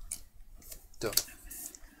 Done.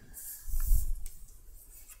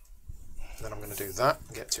 do that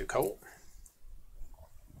and get 2 coal.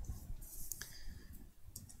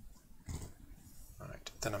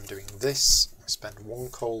 Right, then I'm doing this. I spend 1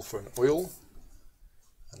 coal for an oil,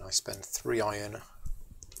 and I spend 3 iron,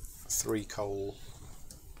 3 coal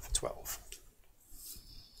for 12.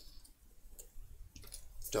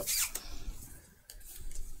 Done.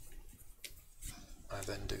 I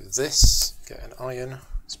then do this, get an iron,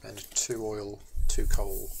 spend 2 oil, 2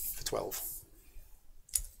 coal for 12.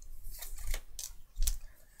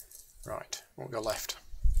 Right, what we got left?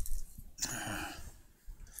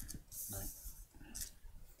 No.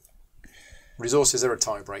 Resources are a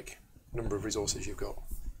tie break. Number of resources you've got.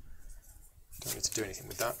 Don't need to do anything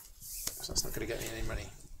with that, so that's not going to get me any money.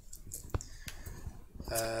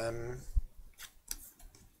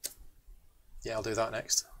 Yeah, I'll do that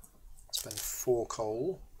next. Spend 4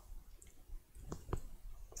 coal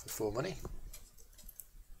for 4 money.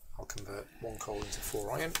 I'll convert 1 coal into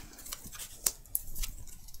 4 iron.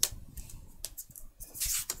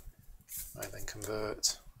 I then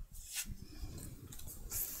convert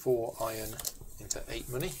 4 iron into 8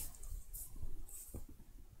 money.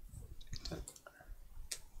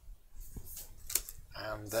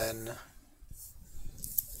 And then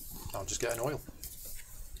I'll just get an oil.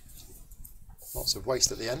 Lots of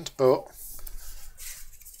waste at the end, but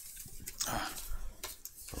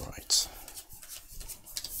Right.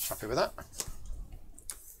 happy with that.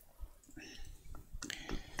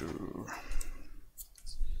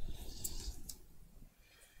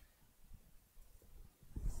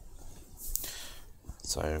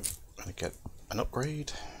 So I'm going to get an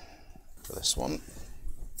upgrade for this one,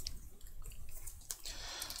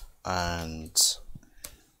 and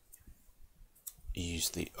use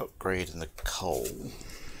the upgrade in the coal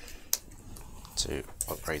to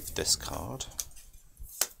upgrade this card,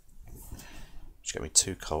 which get me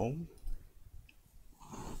 2 coal,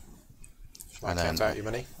 And then out your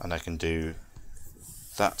money. And I can do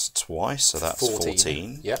that twice, so that's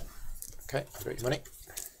 14. Yeah. Okay, I've got your money.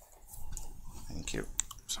 Thank you.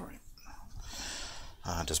 Sorry.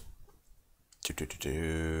 Just I'm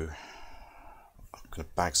going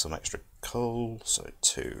to bag some extra coal, so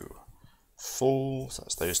 2, 4, so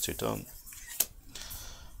that's those 2 done.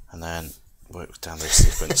 And then work down this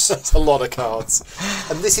sequence. That's a lot of cards.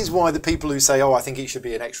 And this is why the people who say, oh, I think it should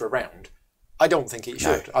be an extra round, I don't think it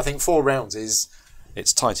should. No. I think 4 rounds is...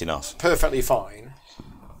 It's tight enough. Perfectly fine.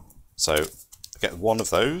 So, get 1 of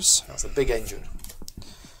those. That's a big engine.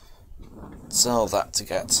 Sell that to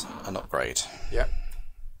get an upgrade. Yeah.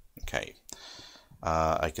 Okay.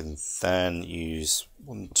 I can then use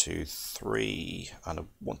 1, 2, 3, and I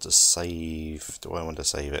want to save. Do I want to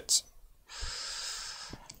save it?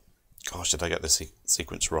 Gosh, did I get the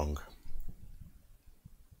sequence wrong?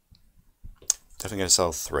 Definitely going to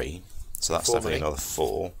sell 3, so that's 4 definitely money. another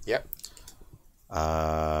 4. Yep.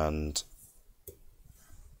 And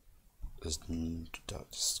that's going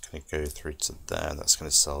to go through to there. That's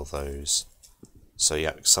going to sell those. So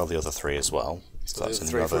yeah, sell the other 3 as well. So that's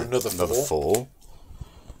another 4.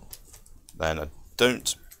 Then I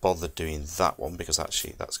don't bother doing that one because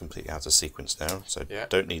actually that's completely out of sequence now. So yeah.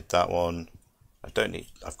 Don't need that one. I don't need.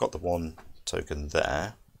 I've got the 1 token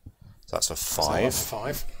there. So that's a 5. That's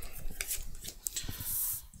 5.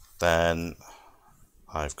 Then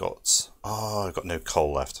I've got. Oh, I've got no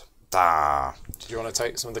coal left. Ah. Do you want to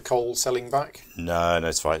take some of the coal selling back? No,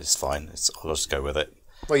 it's fine. It's fine. I'll just go with it.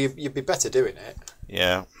 Well, you'd be better doing it.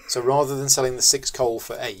 Yeah. So rather than selling the 6 coal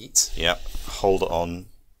for 8. Yeah. Hold it on.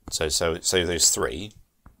 So those 3.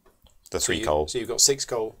 The 3 coal. So you've got 6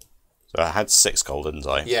 coal. So I had 6 coal, didn't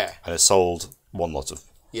I? Yeah. And I sold 1 lot of.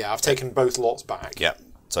 Yeah, I've taken both lots back. Yeah.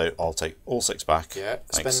 So I'll take all 6 back. Yeah.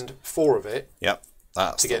 Thanks. Spend 4 of it. Yep.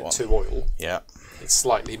 That's to the get one. 2 oil. Yeah. It's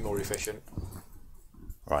slightly more efficient.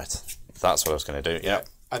 Right. That's what I was going to do. Yep.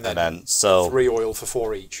 And then sell 3 oil for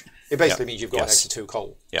 4 each. It basically means you've got an extra 2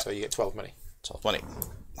 coal. Yep. So you get 12 money. 12 money.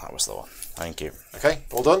 That was the one. Thank you. Okay,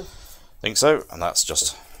 all done? Think so. And that's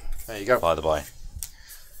just there you go. by the by.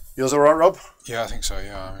 Yours all right, Rob? Yeah, I think so.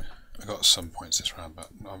 Yeah, I mean, I got some points this round, but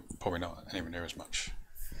probably not anywhere near as much.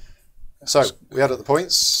 So we add up the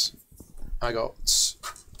points. I got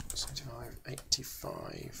 75,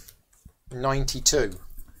 85, 92.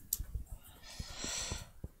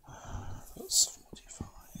 That's 45.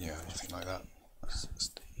 Yeah, anything like that.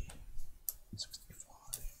 60,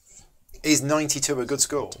 65. Is 92 a good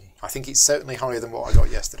score? I think it's certainly higher than what I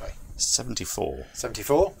got yesterday. 74.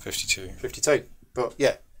 74? 52. 52. But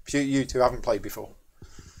yeah, you two haven't played before.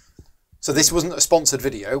 So this wasn't a sponsored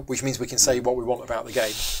video, which means we can say what we want about the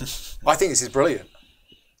game. I think this is brilliant.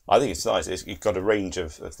 I think it's nice. You've got a range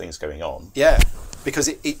of things going on. Yeah. because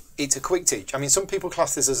it's a quick teach. I mean, some people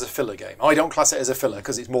class this as a filler game. I don't class it as a filler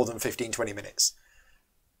because it's more than 15, 20 minutes.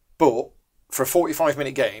 But for a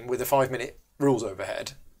 45-minute game with a 5-minute rules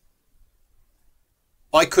overhead,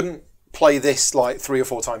 I couldn't play this like 3 or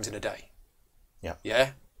 4 times in a day. Yeah.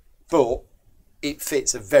 Yeah? But it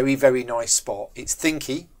fits a very, very nice spot. It's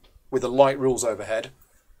thinky with a light rules overhead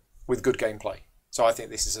with good gameplay. So I think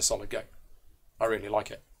this is a solid game. I really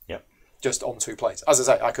like it. Yeah. Just on 2 plays. As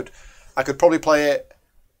I say, I could probably play it.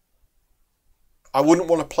 I wouldn't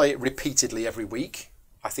want to play it repeatedly every week.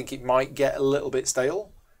 I think it might get a little bit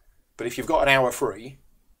stale. But if you've got an hour free,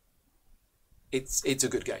 it's a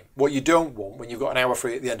good game. What you don't want when you've got an hour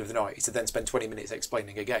free at the end of the night is to then spend 20 minutes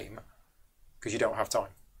explaining a game because you don't have time.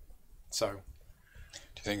 So,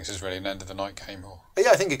 Do you think this is really an end of the night game, or?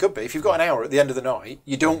 yeah, I think it could be. If you've got an hour at the end of the night,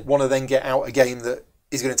 you don't want to then get out a game that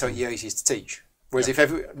is going to take you ages to teach.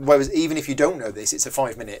 Whereas even if you don't know this, it's a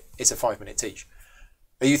 5-minute teach.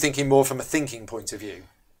 Are you thinking more from a thinking point of view?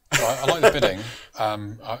 Well, I like the bidding.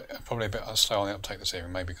 I'm probably a bit slow on the uptake this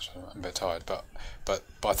evening, maybe because I'm a bit tired. But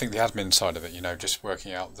I think the admin side of it, just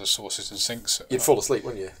working out the sources and syncs. You'd fall asleep,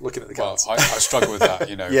 wouldn't you, looking at the cards? Well, I struggle with that,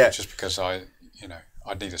 Yeah. just because I'd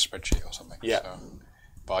need a spreadsheet or something. Yeah. So,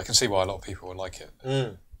 but I can see why a lot of people would like it.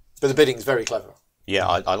 But the bidding's very clever. Yeah,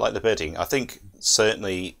 I like the bidding. I think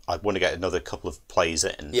certainly I'd want to get another couple of plays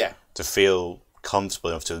in to feel comfortable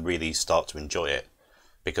enough to really start to enjoy it,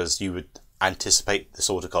 because you would anticipate the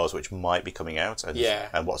sort of cards which might be coming out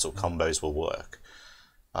and what sort of combos will work.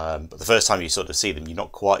 But the first time you sort of see them, you're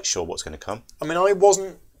not quite sure what's going to come. I mean, I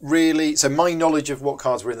wasn't really... So my knowledge of what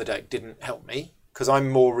cards were in the deck didn't help me because I'm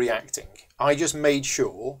more reacting. I just made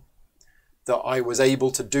sure that I was able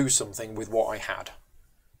to do something with what I had.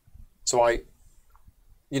 So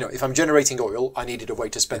if I'm generating oil, I needed a way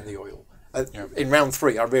to spend the oil. In round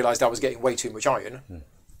 3, I realised I was getting way too much iron.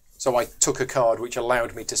 So I took a card which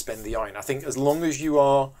allowed me to spend the iron. I think as long as you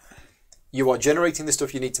are generating the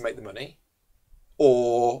stuff you need to make the money,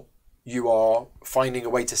 or you are finding a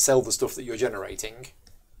way to sell the stuff that you're generating,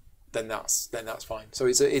 then that's fine. So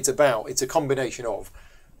it's a combination of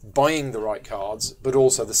buying the right cards, but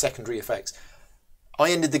also the secondary effects.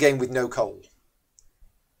 I ended the game with no coal.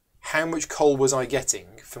 How much coal was I getting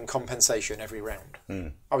from compensation every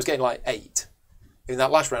round? I was getting like 8. In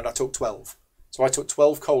that last round, I took 12. So I took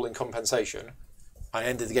 12 coal in compensation. I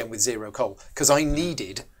ended the game with 0 coal because I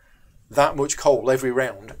needed that much coal every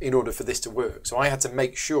round in order for this to work. So I had to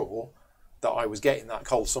make sure that I was getting that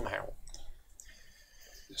coal somehow.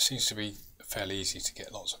 It seems to be fairly easy to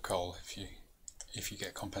get lots of coal if you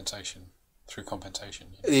get compensation through compensation.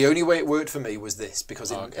 The only way it worked for me was this,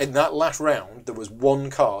 because in that last round there was 1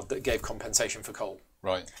 card that gave compensation for coal.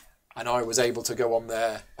 Right. And I was able to go on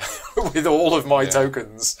there with all of my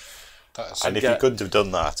tokens. And if you couldn't have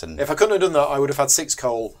done that, if I couldn't have done that, I would have had 6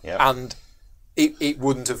 coal, and it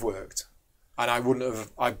wouldn't have worked, and I wouldn't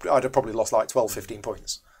have. I'd have probably lost like 12, 15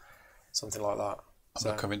 points, something like that. I'm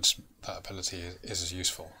not convinced that ability is as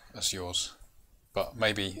useful as yours, but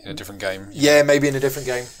maybe in a different game. Yeah, maybe in a different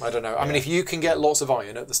game. I don't know. I mean, if you can get lots of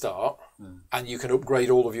iron at the start, and you can upgrade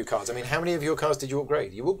all of your cards. I mean, how many of your cards did you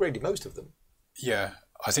upgrade? You upgraded most of them. Yeah,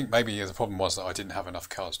 I think maybe the problem was that I didn't have enough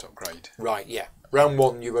cards to upgrade. Right, yeah. Round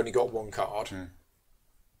 1, you've only got 1 card.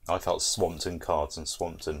 I felt swamped in cards and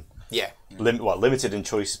swamped in... Yeah. Limited in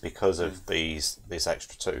choices because of this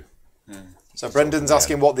extra 2. So Brendan's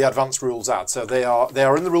asking what the advanced rules add. So they are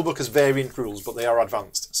in the rulebook as variant rules, but they are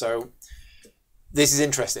advanced. So this is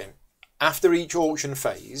interesting. After each auction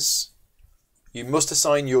phase, you must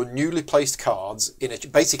assign your newly placed cards in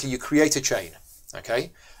basically you create a chain,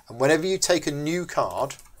 okay? And whenever you take a new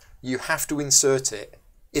card, you have to insert it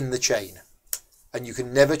in the chain. And you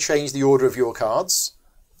can never change the order of your cards,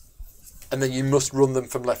 and then you must run them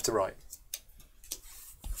from left to right.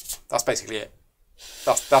 That's basically it.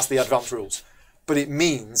 That's the advanced rules. But it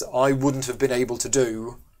means I wouldn't have been able to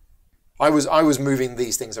do... I was moving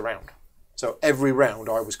these things around. So every round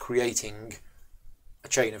I was creating a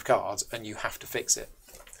chain of cards, and you have to fix it.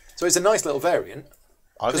 So it's a nice little variant.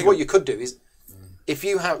 Because what you could do is, if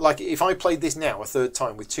you have, like, if I played this now a 3rd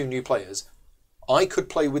time with 2 new players, I could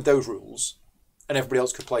play with those rules, and everybody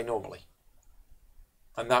else could play normally.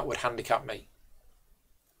 And that would handicap me.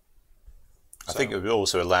 I think it would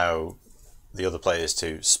also allow the other players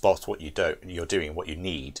to spot what you're doing, what you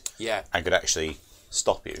need, and could actually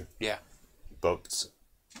stop you. Yeah. But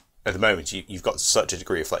at the moment, you've got such a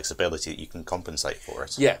degree of flexibility that you can compensate for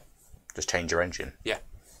it. Yeah. Just change your engine. Yeah.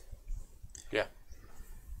 Yeah.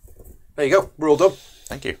 There you go. We're all done.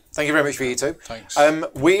 Thank you. Thank you very much for you two. Thanks.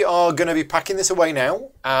 We are going to be packing this away now,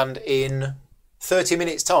 and in 30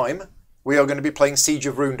 minutes' time, we are going to be playing Siege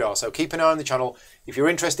of Rundar. So keep an eye on the channel. If you're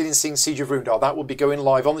interested in seeing Siege of Rundar, that will be going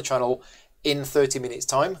live on the channel in 30 minutes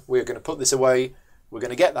time. We're going to put this away. We're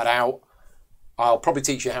going to get that out. I'll probably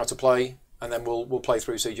teach you how to play, and then we'll play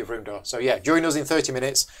through Siege of Rundar. So yeah, join us in 30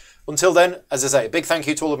 minutes. Until then, as I say, a big thank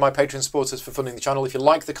you to all of my Patreon supporters for funding the channel. If you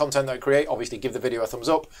like the content that I create, obviously give the video a thumbs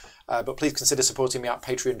up, but please consider supporting me at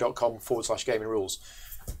patreon.com/gamingrules.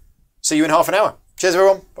 See you in half an hour. Cheers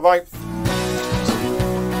everyone. Bye-bye.